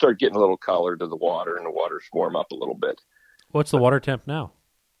 start getting a little color to the water and the water's warm up a little bit. What's the water temp now?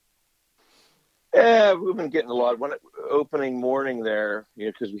 Yeah, we've been getting a lot. When opening morning there,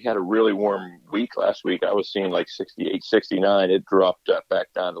 because we had a really warm week last week, I was seeing like 68, 69. It dropped back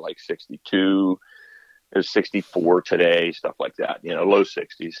down to like 62. It was 64 today, stuff like that, low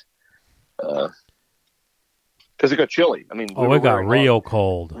 60s. Because it got chilly. I mean, it got real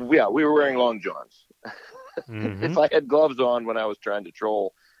cold. Yeah, we were wearing long johns. Mm-hmm. If I had gloves on when I was trying to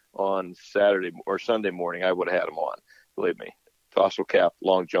troll on Saturday or Sunday morning, I would have had them on. Believe me. Fossil cap,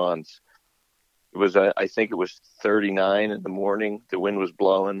 long johns. It was, I think it was 39 in the morning. The wind was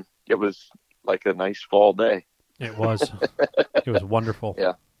blowing. It was like a nice fall day. It was. It was wonderful.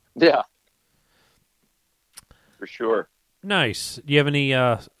 Yeah. For sure. Nice. Do you have any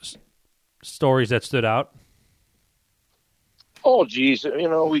stories that stood out? Oh, geez.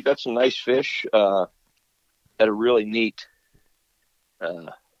 We got some nice fish. Had a really neat,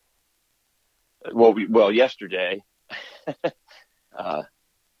 yesterday.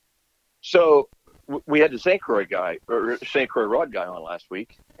 So we had the St. Croix rod guy on last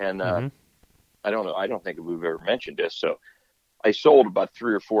week, and Mm-hmm. I don't know. I don't think we've ever mentioned this. So I sold about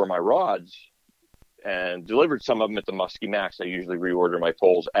 3 or 4 of my rods and delivered some of them at the Muskie Max. I usually reorder my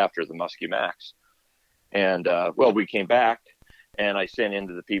poles after the Muskie Max. And, we came back and I sent in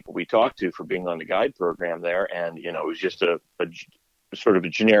to the people we talked to for being on the guide program there. And, it was just a sort of a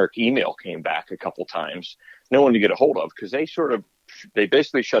generic email came back a couple times. No one to get a hold of because they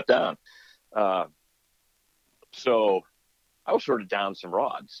basically shut down. So I was sort of down some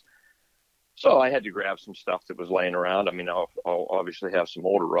rods. So I had to grab some stuff that was laying around. I mean, I'll obviously have some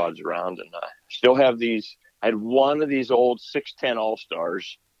older rods around, and still have these. I had one of these old 610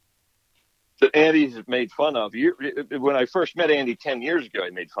 All-Stars that Andy's made fun of. When I first met Andy 10 years ago, he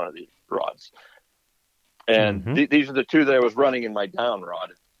made fun of these rods. And these are the two that I was running in my down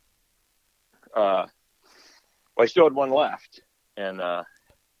rod. Well, I still had one left. And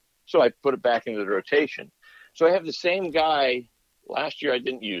so I put it back into the rotation. So I have the same guy. Last year I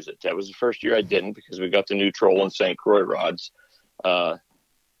didn't use it. That was the first year I didn't because we got the new Troll and St. Croix rods. I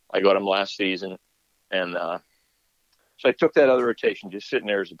got them last season. And so I took that other rotation, just sitting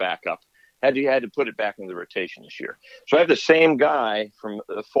there as a backup. Had to put it back in the rotation this year. So I have the same guy from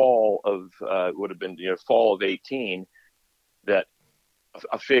the fall of would have been fall of 18 that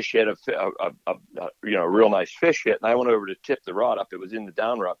a fish hit a real nice fish hit, and I went over to tip the rod up. It was in the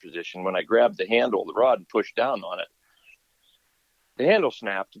down rod position. When I grabbed the handle of the rod and pushed down on it, the handle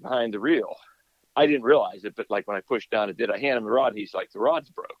snapped behind the reel. I didn't realize it, but like when I pushed down, it did. I hand him the rod. He's like, the rod's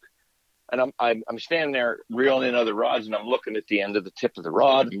broke. And I'm standing there reeling in other rods, and I'm looking at the end of the tip of the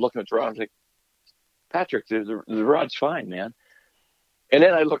rod. I'm looking at the rod. I'm like, Patrick, the rod's fine, man. And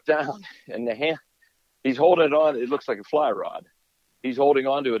then I look down, and he's holding it on. It looks like a fly rod. He's holding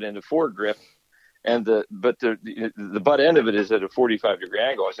onto it in a foregrip, and the butt end of it is at a 45-degree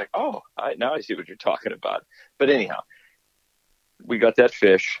angle. I was like, now I see what you're talking about. But anyhow, we got that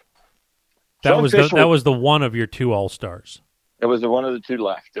fish. That was the one of your two All-Stars. It was the one of the two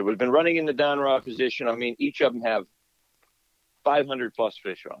left. It would have been running in the down rod position. I mean, each of them have 500 plus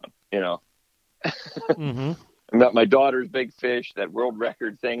fish on them, About my daughter's big fish, that world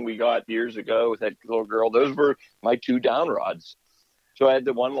record thing we got years ago with that little girl. Those were my two down rods. So I had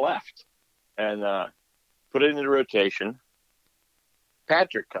the one left and put it into rotation.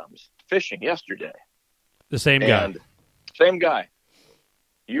 Patrick comes fishing yesterday. The same guy. Same guy.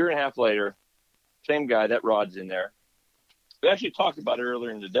 A year and a half later, same guy. That rod's in there. We actually talked about it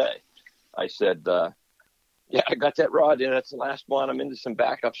earlier in the day. I said, I got that rod in. That's the last one. I'm into some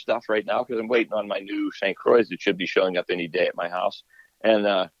backup stuff right now because I'm waiting on my new St. Croix that should be showing up any day at my house.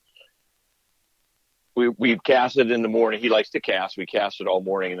 And we cast it in the morning. He likes to cast. We cast it all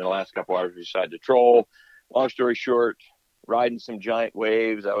morning. And in the last couple hours, we decided to troll. Long story short, riding some giant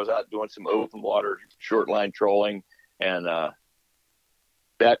waves. I was out doing some open water, short line trolling. And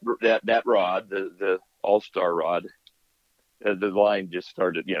that rod, the All-Star rod, the line just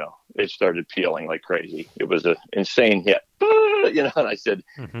started, it started peeling like crazy. It was an insane hit, and I said,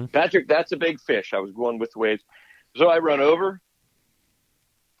 Patrick, that's a big fish. I was going with the waves. So I run over,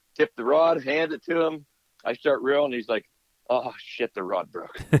 tip the rod, hand it to him. I start reeling. He's like, oh, shit, the rod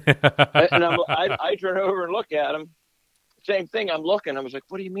broke. And I turn over and look at him. Same thing. I'm looking. I was like,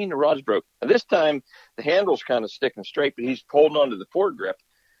 what do you mean the rod's broke? And this time the handle's kind of sticking straight, but he's holding onto the foregrip.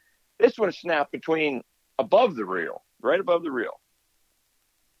 This one snapped above the reel. Right above the reel.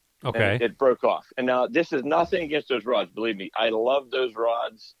 Okay. And it broke off. And now this is nothing against those rods. Believe me, I love those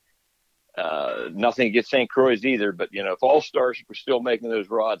rods. Nothing against St. Croix either. But, if All-Stars were still making those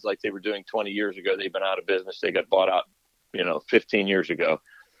rods like they were doing 20 years ago, they've been out of business. They got bought out, 15 years ago.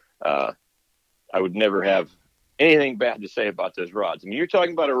 I would never have anything bad to say about those rods. I mean, you're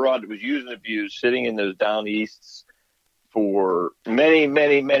talking about a rod that was used and abused, sitting in those down easts for many,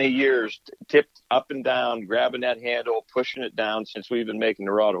 many, many years, tipped up and down, grabbing that handle, pushing it down since we've been making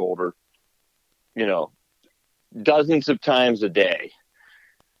the rod holder, dozens of times a day.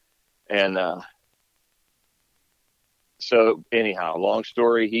 And so anyhow, long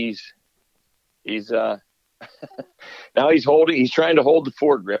story, he's now he's trying to hold the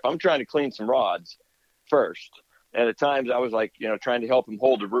foregrip. I'm trying to clean some rods first. And at times I was like, trying to help him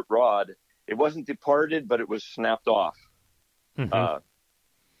hold the rod. It wasn't departed, but it was snapped off.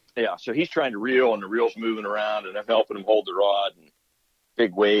 So he's trying to reel, and the reel's moving around, and I'm helping him hold the rod. And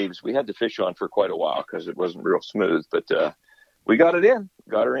big waves. We had the fish on for quite a while because it wasn't real smooth, but we got her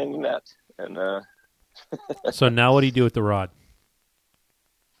in the net. And so now what do you do with the rod?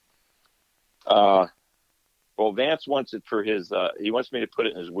 Well, Vance wants it for his. He wants me to put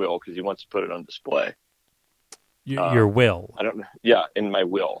it in his will because he wants to put it on display. Your will. I don't know. Yeah, in my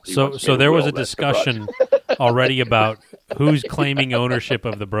will. So there was a discussion already about who's claiming ownership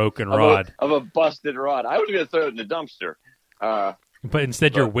of the broken rod. Of a busted rod. I was going to throw it in the dumpster. But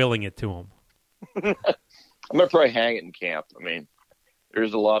instead you're willing it to him. I'm going to probably hang it in camp. I mean,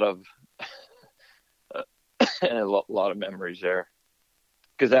 there's a lot of memories there.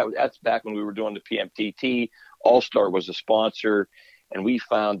 Because that's back when we were doing the PMTT. All-Star was a sponsor, and we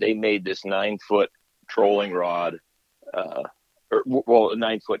found they made this 9-foot trolling rod, a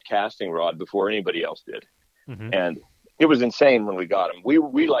 9-foot casting rod before anybody else did. And it was insane when we got them.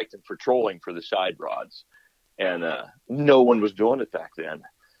 We liked them for trolling for the side rods, and no one was doing it back then.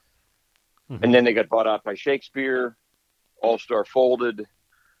 And then they got bought out by Shakespeare. All-Star folded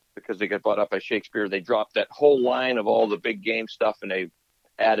because they got bought out by Shakespeare. They dropped that whole line of all the big game stuff, and they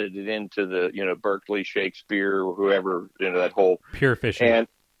added it into the, Berkeley, Shakespeare, or whoever, that whole Pure fishing. And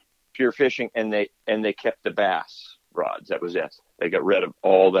pure fishing. And they kept the bass rods. That was it. They got rid of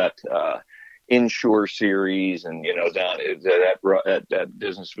all that, inshore series, and, down that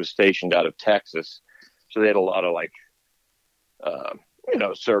business was stationed out of Texas. So they had a lot of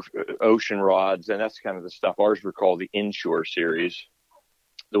surf ocean rods, and that's kind of the stuff. Ours were called the inshore series,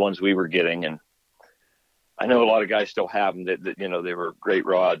 the ones we were getting. And I know a lot of guys still have them that they were great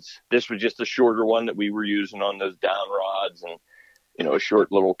rods. This was just a shorter one that we were using on those down rods, and, a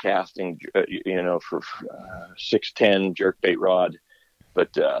short little casting, for 610 jerkbait rod.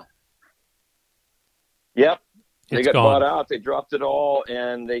 But, yep. They got bought out. They dropped it all,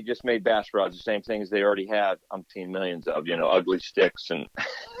 and they just made bass rods, the same things they already had umpteen millions of, ugly sticks. And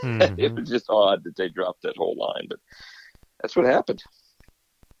it was just odd that they dropped that whole line, but that's what happened.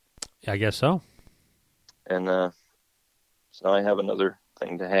 I guess so. And so now I have another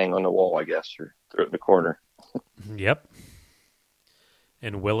thing to hang on the wall, I guess, or throw it in the corner. Yep.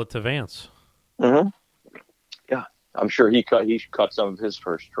 And will it to Vance. Mm-hmm. Yeah, I'm sure he caught some of his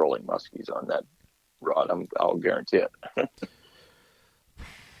first trolling muskies on that rod. I'll guarantee it.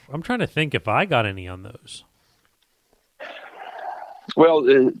 I'm trying to think if I got any on those. Well,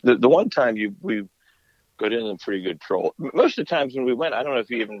 the one time we got in a pretty good troll. Most of the times when we went, I don't know if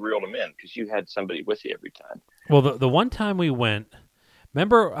you even reeled them in because you had somebody with you every time. Well, the one time we went,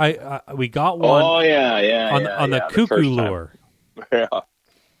 remember we got one. Oh yeah, on the cuckoo lure. Yeah.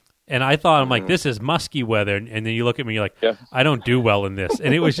 And I thought, I'm like, this is musky weather. And then you look at me, you're like, I don't do well in this.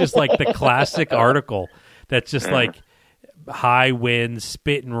 And it was just like the classic article that's just like high winds,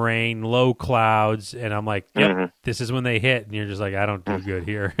 spit and rain, low clouds. And I'm like, yep, this is when they hit. And you're just like, I don't do good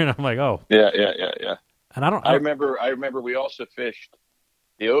here. And I'm like, oh. Yeah. And I remember we also fished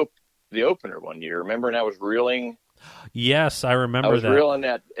the opener one year. Remember, and I was reeling. Yes, I remember that. I was reeling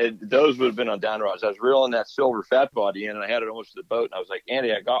that. Those would have been on down rods. I was reeling that silver fat body in, and I had it almost to the boat. And I was like,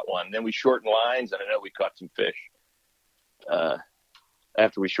 Andy, I got one. And then we shortened lines, and I know we caught some fish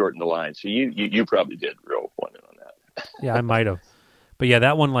after we shortened the line. So you probably did reel one in on that. Yeah, I might have. But yeah,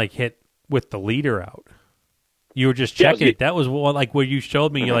 that one hit with the leader out. You were just checking it. That was where you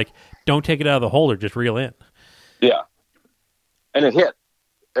showed me. You're like, don't take it out of the holder, just reel in. Yeah, and it hit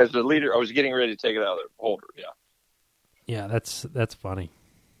as the leader. I was getting ready to take it out of the holder. Yeah. Yeah, that's funny.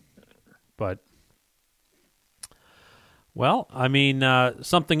 But, well, I mean,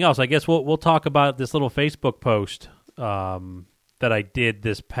 something else. I guess we'll talk about this little Facebook post that I did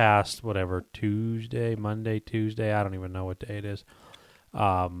this past, Monday, Tuesday. I don't even know what day it is.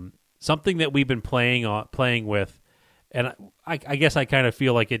 Something that we've been playing with, and I guess I kind of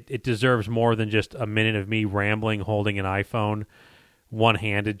feel like it deserves more than just a minute of me rambling, holding an iPhone,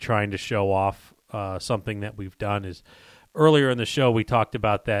 one-handed, trying to show off something that we've done. Is earlier in the show we talked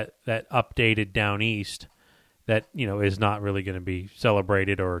about that updated Down East that is not really going to be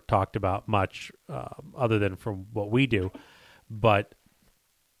celebrated or talked about much other than from what we do. But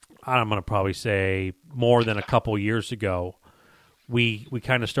I'm going to probably say more than a couple years ago, we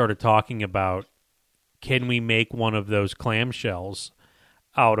kind of started talking about, can we make one of those clamshells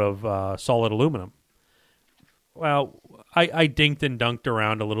out of solid aluminum? Well, I dinked and dunked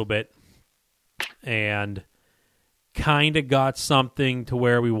around a little bit and kind of got something to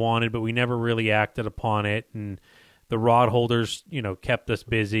where we wanted, but we never really acted upon it. And the rod holders, kept us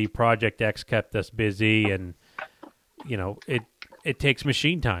busy. Project X kept us busy, and it takes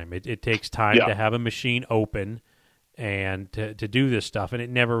machine time. It takes time to have a machine open and to do this stuff, and it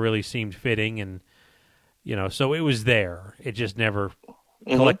never really seemed fitting. And so it was there. It just never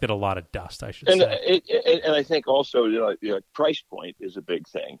collected a lot of dust, I should say. And I think also, price point is a big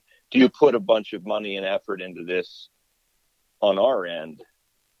thing. Do you put a bunch of money and effort into this on our end?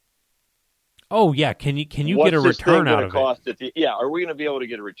 Oh yeah, can you get a return out of it? Are we going to be able to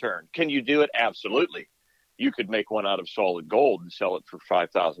get a return? Can you do it? Absolutely. You could make one out of solid gold and sell it for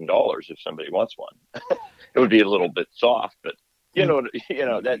 $5,000 if somebody wants one. It would be a little bit soft, but that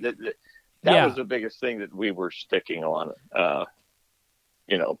was the biggest thing that we were sticking on.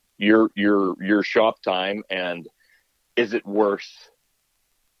 Your shop time, and is it worth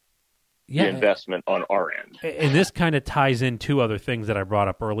the investment on our end? And this kind of ties in two other things that I brought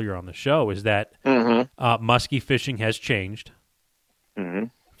up earlier on the show, is that muskie fishing has changed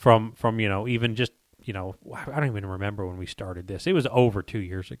from even just, I don't even remember when we started this. It was over 2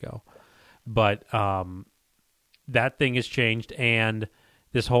 years ago. But that thing has changed, and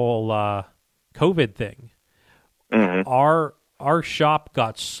this whole COVID thing. Our shop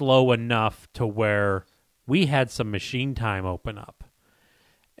got slow enough to where we had some machine time open up.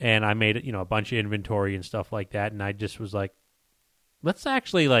 And I made a bunch of inventory and stuff like that, and I just was like, let's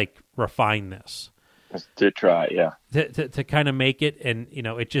actually like refine this. To try, yeah. To kind of make it, and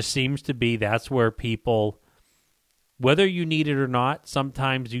it just seems to be that's where people, whether you need it or not,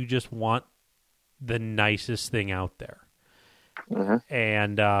 sometimes you just want the nicest thing out there. Mm-hmm.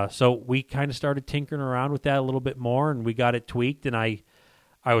 And so we kind of started tinkering around with that a little bit more, and we got it tweaked, and I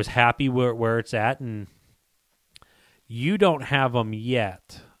was happy where it's at. And you don't have them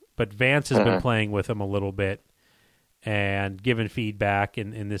yet, but Vance has been playing with them a little bit and giving feedback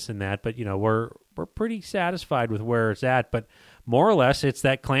and this and that. But we're pretty satisfied with where it's at. But more or less, it's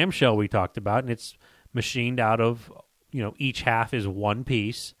that clamshell we talked about, and it's machined out of each half is one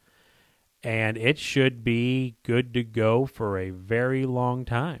piece, and it should be good to go for a very long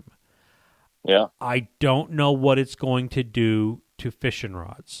time. Yeah, I don't know what it's going to do to fishing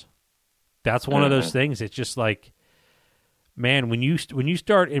rods. That's one of those things. It's just like, man, when you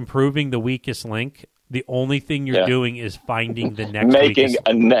start improving the weakest link, the only thing you're doing is finding the next making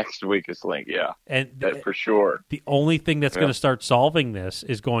a next weakest link. Yeah, and for sure. The only thing that's going to start solving this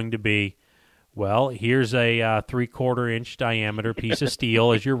is going to be, well, here's a 3/4 inch diameter piece of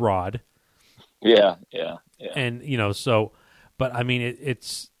steel as your rod. Yeah. And so, but I mean,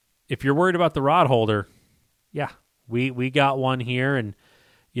 it's if you're worried about the rod holder, yeah, we got one here, and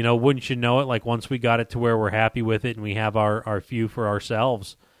wouldn't you know it? Like once we got it to where we're happy with it, and we have our few for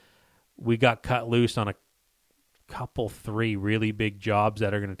ourselves, we got cut loose on a couple, 3 really big jobs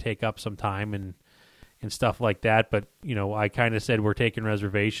that are going to take up some time and stuff like that. But, I kind of said we're taking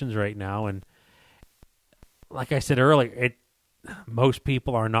reservations right now. And like I said earlier, most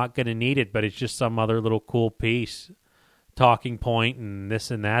people are not going to need it, but it's just some other little cool piece, talking point and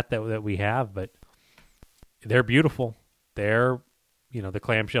this and that we have. But they're beautiful. They're, the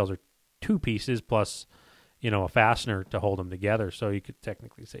clamshells are 2 pieces plus a fastener to hold them together. So you could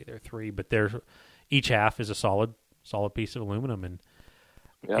technically say they're 3, but each half is a solid piece of aluminum, and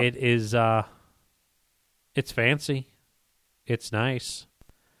it is it's fancy. It's nice.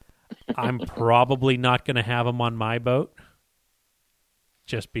 I'm probably not going to have them on my boat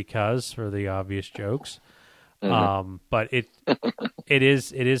just because, for the obvious jokes. But it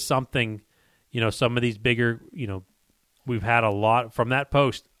is something, some of these bigger, we've had a lot from that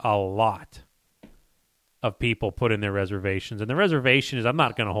post, a lot of people put in their reservations. And the reservation is, I'm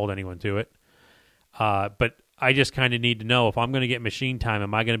not going to hold anyone to it. But I just kind of need to know, if I'm going to get machine time,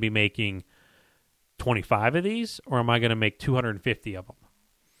 am I going to be making 25 of these, or am I going to make 250 of them?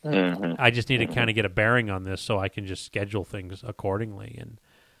 I just need to kind of get a bearing on this so I can just schedule things accordingly. And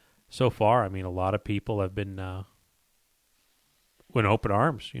so far, I mean, a lot of people have been in open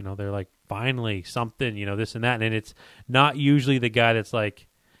arms. They're like, finally, something, this and that. And it's not usually the guy that's like,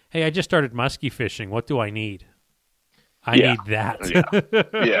 hey, I just started muskie fishing. What do I need? I need that.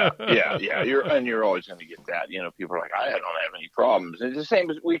 Yeah. You're always going to get that. People are like, I don't have any problems. And it's the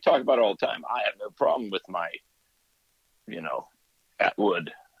same as we talk about all the time. I have no problem with my,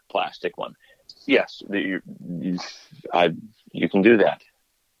 Atwood plastic one. Yes, you can do that.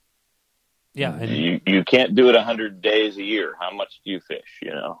 Yeah, and you can't do it 100 days a year. How much do you fish?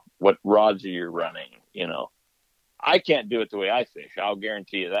 What rods are you running? I can't do it the way I fish. I'll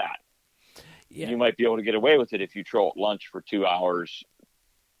guarantee you that. Yeah. You might be able to get away with it if you troll at lunch for 2 hours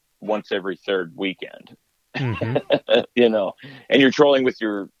once every third weekend. And you're trolling with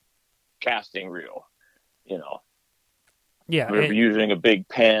your casting reel. Yeah, you're using a big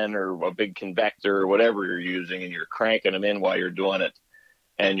pen or a big convector or whatever you're using, and you're cranking them in while you're doing it,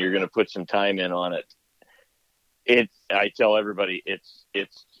 and you're going to put some time in on it. I tell everybody, it's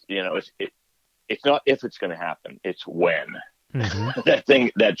not if it's going to happen, it's when.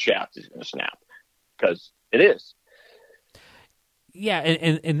 That shaft is going to snap, because it is. Yeah,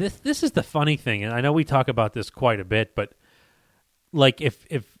 and this is the funny thing, and I know we talk about this quite a bit, but like if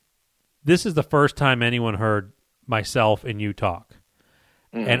this is the first time anyone heard myself and you talk,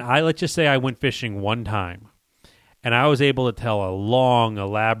 and let's just say I went fishing one time, and I was able to tell a long,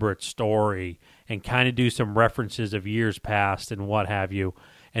 elaborate story and kind of do some references of years past and what have you,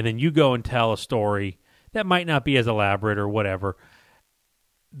 and then you go and tell a story that might not be as elaborate or whatever,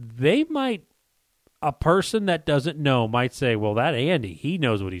 a person that doesn't know might say, well, that Andy, he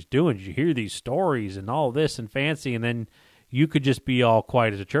knows what he's doing. Did you hear these stories and all this and fancy? And then you could just be all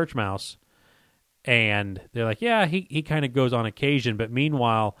quiet as a church mouse. And they're like, yeah, he kind of goes on occasion. But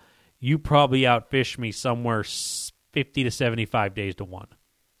meanwhile, you probably outfish me somewhere 50 to 75 days to one.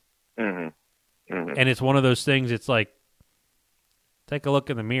 And it's one of those things, it's like, take a look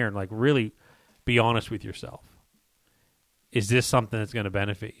in the mirror and like really be honest with yourself. Is this something that's going to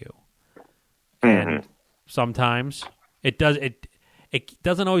benefit you? And sometimes it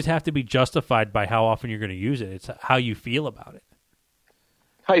doesn't always have to be justified by how often you're going to use it. It's how you feel about it.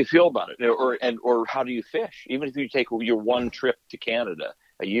 how you feel about it, or how do you fish? Even if you take your one trip to Canada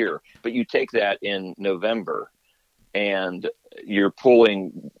a year, but you take that in November, and you're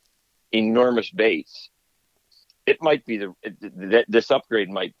pulling enormous baits, it might be this upgrade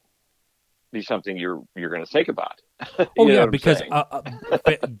might be something you're going to think about. Oh yeah, because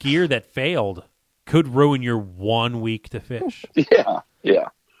gear that failed could ruin your 1 week to fish. Yeah.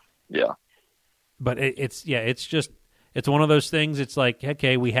 But it's one of those things. It's like,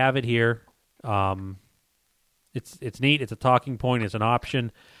 okay, we have it here. It's neat. It's a talking point. It's an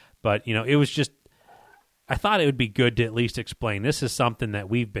option. But it was just, I thought it would be good to at least explain this is something that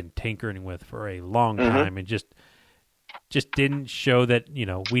we've been tinkering with for a long time, and just didn't show that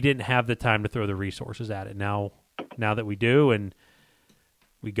we didn't have the time to throw the resources at it. Now that we do, and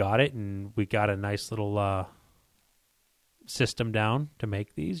we got it, and we got a nice little system down to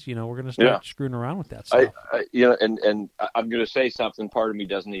make these, we're going to start screwing around with that stuff. And I'm going to say something. Part of me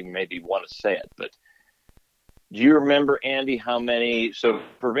doesn't even maybe want to say it, but do you remember, Andy, how many? So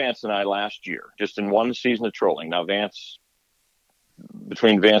for Vance and I last year, just in one season of trolling. Now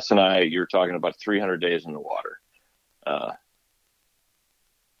between Vance and I, you're talking about 300 days in the water.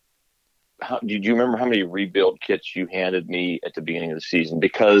 Did you remember how many rebuild kits you handed me at the beginning of the season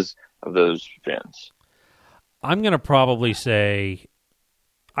because of those fins? I'm going to probably say,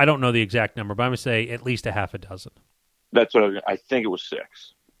 I don't know the exact number, but I'm going to say at least a half a dozen. That's what I think it was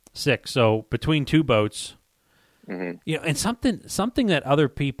 6. 6. So between two boats, and something that other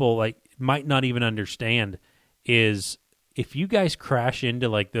people might not even understand is if you guys crash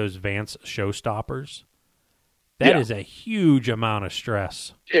into those Vance showstoppers, that is a huge amount of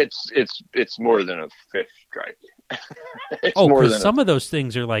stress. It's more than a fish strike. Because some of those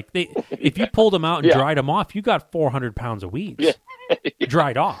things are if you pulled them out and dried them off, you got 400 pounds of weeds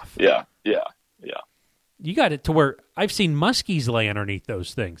dried off. Yeah. You got it to where I've seen muskies lay underneath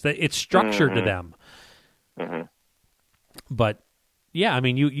those things. It's structured to them. Mm-hmm. But yeah, I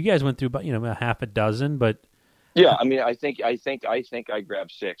mean, you guys went through about a half a dozen, but yeah, I mean, I think I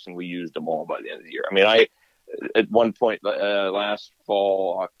grabbed 6 and we used them all by the end of the year. I mean, at one point last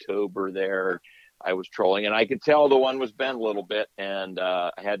fall, October there, I was trolling and I could tell the one was bent a little bit, and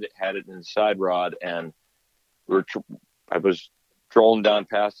I had it in the side rod, and I was trolling down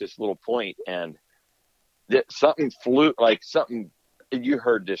past this little point, and something flew, you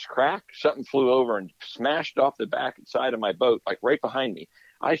heard this crack, something flew over and smashed off the back side of my boat, right behind me.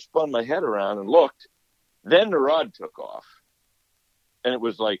 I spun my head around and looked, then the rod took off, and it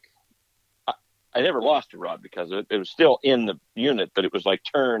was I never lost a rod because of it. It was still in the unit, but it was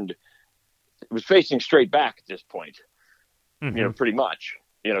turned. It was facing straight back at this point, pretty much,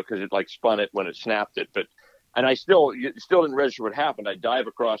 because it spun it when it snapped it. And I still didn't register what happened. I dive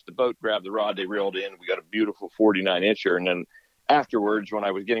across the boat, grab the rod, they reeled in. We got a beautiful 49-incher. And then afterwards, when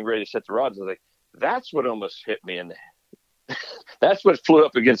I was getting ready to set the rods, I was like, that's what almost hit me. And that's what flew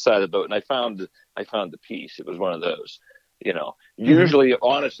up against the side of the boat. And I found the piece. It was one of those. Usually,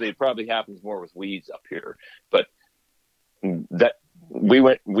 honestly, it probably happens more with weeds up here, but that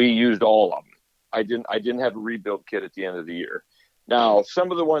we used all of them. I didn't have a rebuild kit at the end of the year. Now, some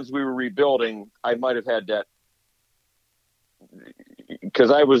of the ones we were rebuilding, I might have had that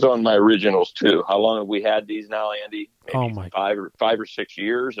because I was on my originals too. How long have we had these now, Andy? Maybe 5 or 6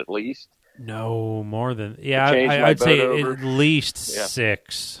 years at least. No, more than I'd say over. At least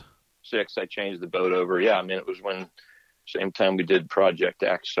 6. 6. I changed the boat over. Yeah, I mean it was same time we did Project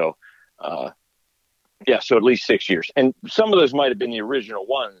X. So, so at least 6 years. And some of those might have been the original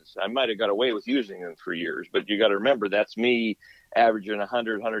ones. I might have got away with using them for years, but you got to remember that's me averaging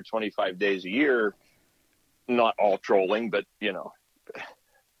 100, 125 days a year, not all trolling, but,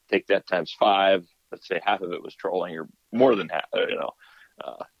 take that times 5. Let's say half of it was trolling or more than half,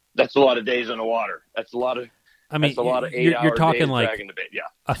 that's a lot of days on the water. That's a lot of, that's a lot of 8 hours. You're talking dragging the bait.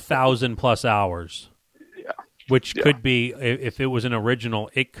 1,000+ hours. Which could be, if it was an original,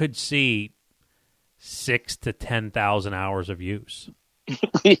 it could see 6,000 to 10,000 hours of use.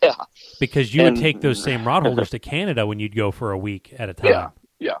 Yeah. Because you would take those same rod holders to Canada when you'd go for a week at a time. Yeah.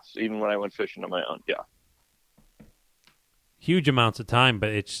 Yes. Even when I went fishing on my own. Yeah. Huge amounts of time, but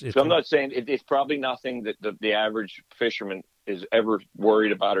it's so I'm not saying it's probably nothing that the average fisherman is ever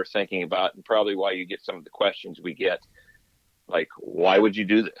worried about or thinking about, and probably why you get some of the questions we get, why would you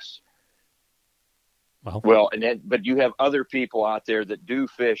do this? Well, but you have other people out there that do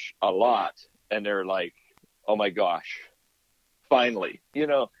fish a lot, and they're like, "Oh my gosh, finally!"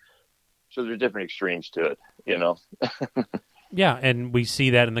 So there's different extremes to it, Yeah, and we see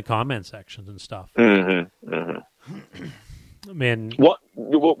that in the comment sections and stuff. Mm-hmm. Mm-hmm. Man, what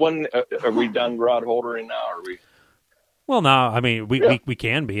one are we done rod holdering now? Are we? Well, no, I mean we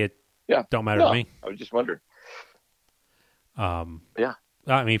can be. It don't matter to me. I was just wondering. Yeah.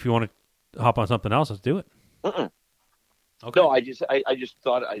 I mean, if you want to hop on something else, let's do it. Mm-mm. Okay. No, I just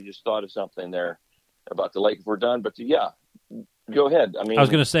thought of something there about the lake if we're done. But go ahead. I mean, I was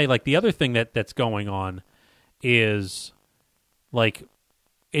going to say, like, the other thing that's going on is, like,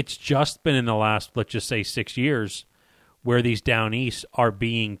 it's just been in the last, let's just say, 6 years where these down east are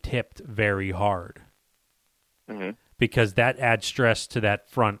being tipped very hard. Mm-hmm. Because that adds stress to that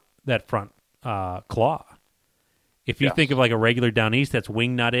front claw. If you think of like a regular down east that's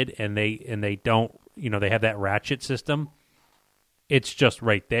wing nutted and they don't, they have that ratchet system, it's just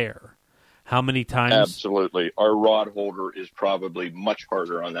right there. How many times? Absolutely. Our rod holder is probably much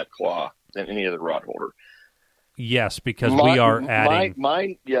harder on that claw than any other rod holder. Yes, because we are adding.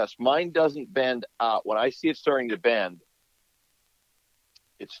 Mine doesn't bend out. When I see it starting to bend,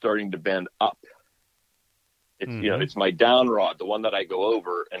 it's starting to bend up. It's it's my down rod, the one that I go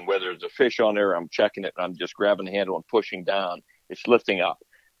over, and whether there's a fish on there, I'm checking it, and I'm just grabbing the handle and pushing down. It's lifting up.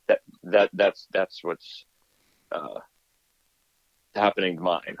 That's what's happening to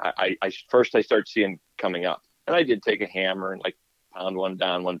mine. I first I start seeing coming up, and I did take a hammer and like pound one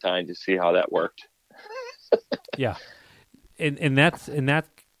down one time to see how that worked. Yeah, and that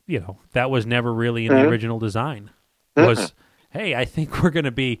that was never really in the original design. Was hey, I think we're going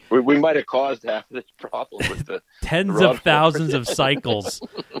to be... We might have caused half of this problem with the tens of thousands of cycles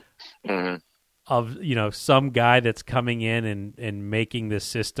of, some guy that's coming in and making this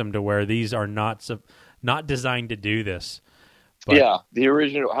system to where these are not designed to do this. But yeah, the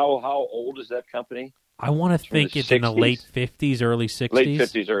original... How old is that company? I want to think it's in the late 50s, early 60s. Late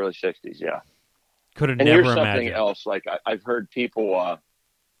 50s, early 60s, yeah. Could have and never here's imagined. Something else, like I've heard people...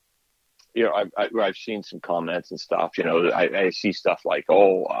 I've seen some comments and stuff. I see stuff like,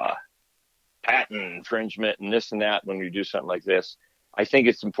 patent infringement and this and that when you do something like this. I think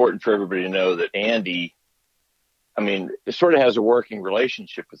it's important for everybody to know that Andy, it sort of has a working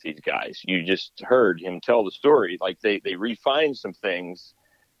relationship with these guys. You just heard him tell the story. Like they refined some things,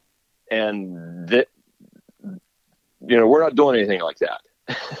 and that we're not doing anything like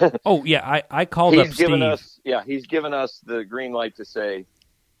that. Oh yeah, I called up Steve. He's given us the green light to say,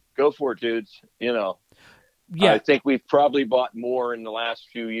 go for it, dudes. Yeah. I think we've probably bought more in the last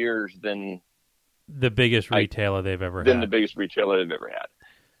few years than the biggest retailer they've ever had. The biggest retailer they've ever had.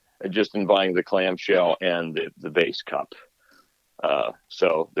 Just in buying the clamshell and the base cup.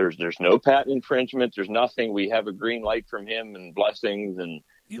 So there's no patent infringement. There's nothing. We have a green light from him and blessings and.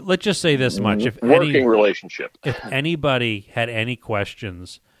 Let's just say this much: relationship. If anybody had any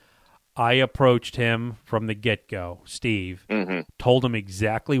questions. I approached him from the get-go, Steve, told him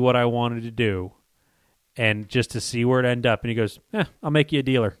exactly what I wanted to do, and just to see where it ended up. And he goes, I'll make you a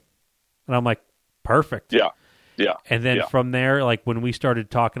dealer. And I'm like, perfect. Yeah. And then from there, like when we started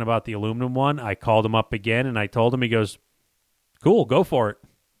talking about the aluminum one, I called him up again, and I told him, he goes, cool, go for it.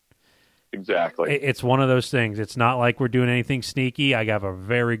 Exactly. It's one of those things. It's not like we're doing anything sneaky. I have a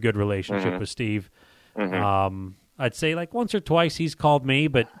very good relationship with Steve. I'd say like once or twice he's called me,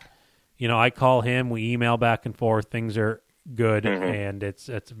 but... I call him, we email back and forth, things are good, and it's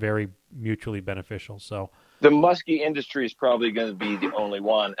very mutually beneficial. So the muskie industry is probably going to be the only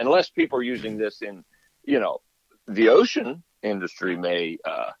one, unless people are using this in, the ocean industry may,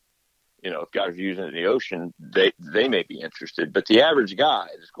 if guys are using it in the ocean, they may be interested. But the average guy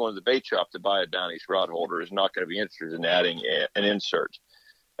that's going to the bait shop to buy a down east rod holder is not going to be interested in adding an insert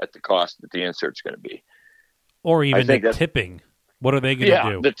at the cost that the insert's going to be. Or even the tipping. What are they going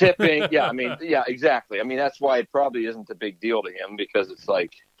to do? The tipping. Exactly. That's why it probably isn't a big deal to him, because it's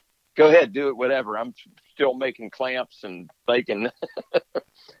like, go ahead, do it, whatever. I'm still making clamps and making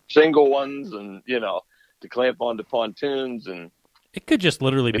single ones and, to clamp onto pontoons. And it could just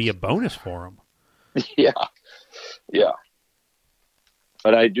literally be a bonus for him. Yeah.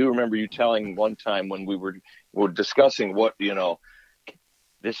 But I do remember you telling one time when we were discussing what,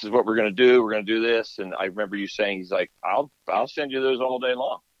 this is what we're going to do. We're going to do this. And I remember you saying, he's like, I'll send you those all day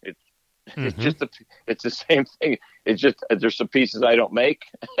long. It's just, it's the same thing. It's just, there's some pieces I don't make.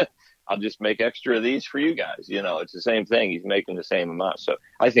 I'll just make extra of these for you guys. It's the same thing. He's making the same amount. So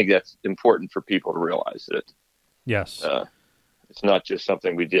I think that's important for people to realize that. Yes. It's not just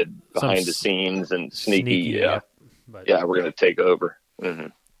something we did behind the scenes and sneaky. But, we're going to take over.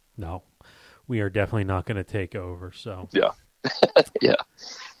 No, we are definitely not going to take over. So yeah. Yeah.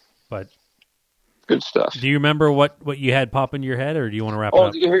 But good stuff. Do you remember what you had pop into your head, or do you want to wrap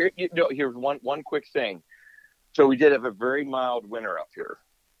it up? Here's one quick thing. So we did have a very mild winter up here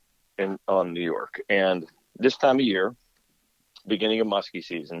on New York, and this time of year, beginning of muskie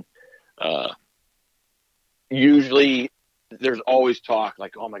season, usually there's always talk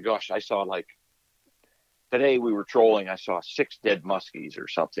like, oh my gosh, I saw like today we were trolling, I saw 6 dead muskies or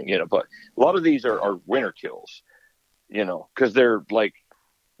something, but a lot of these are winter kills, because they're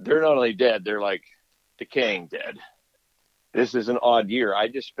not only dead, they're like decaying dead. This is an odd year. I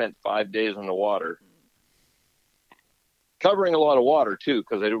just spent 5 days on the water, covering a lot of water too,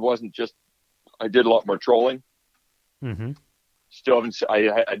 because it wasn't just, I did a lot more trolling. Mm-hmm. Still haven't,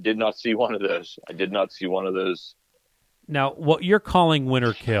 I did not see one of those. I did not see one of those. Now, what you're calling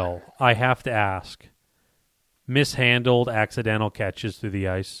winter kill, I have to ask, mishandled accidental catches through the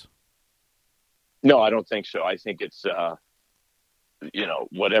ice? No, I don't think so. I think it's,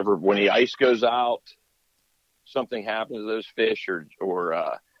 whatever, when the ice goes out, something happens to those fish or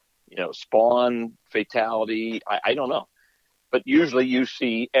spawn fatality. I don't know. But usually you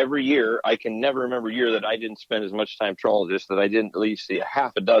see every year, I can never remember a year that I didn't spend as much time trolling this, that I didn't at least see a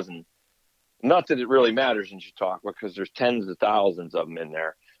half a dozen. Not that it really matters in Chautauqua because there's tens of thousands of them in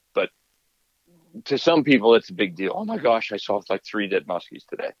there. But to some people, it's a big deal. Oh my gosh, I saw like 3 dead muskies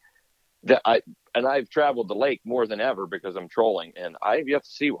today. I've traveled the lake more than ever because I'm trolling, and I've yet to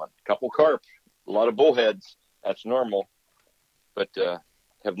see one. A couple carp, a lot of bullheads. That's normal. But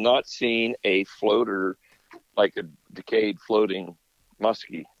have not seen a floater, like a decayed floating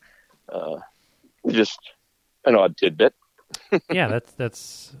muskie. Just an odd tidbit. Yeah,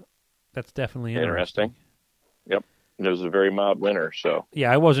 that's definitely interesting. Yep. It was a very mild winter, so.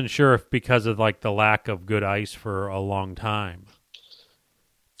 Yeah, I wasn't sure if because of like the lack of good ice for a long time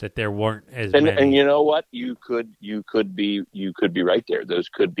that there weren't as many. And you know what? You could be right there. Those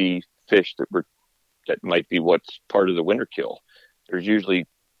could be fish that might be what's part of the winter kill. There's usually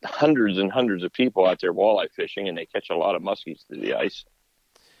hundreds and hundreds of people out there walleye fishing, and they catch a lot of muskies through the ice.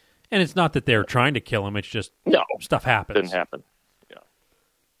 And it's not that they're trying to kill them; it's just stuff happens. Didn't happen.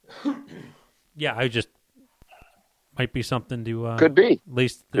 Yeah. Yeah, I just might be something to could be at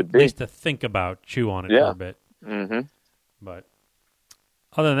least to think about, chew on it for a bit. Mm-hmm. But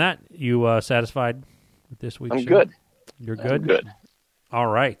other than that, you satisfied with this week's I'm show? good. You're good? I'm good. All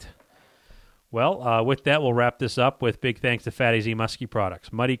right. Well, with that, we'll wrap this up with big thanks to Fatty Z Muskie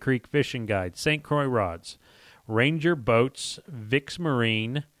Products, Muddy Creek Fishing Guide, St. Croix Rods, Ranger Boats, Vix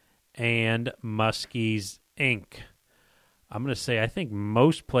Marine, and Muskies Inc. I'm going to say I think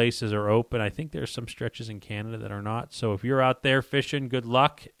most places are open. I think there's some stretches in Canada that are not. So if you're out there fishing, good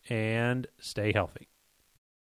luck and stay healthy.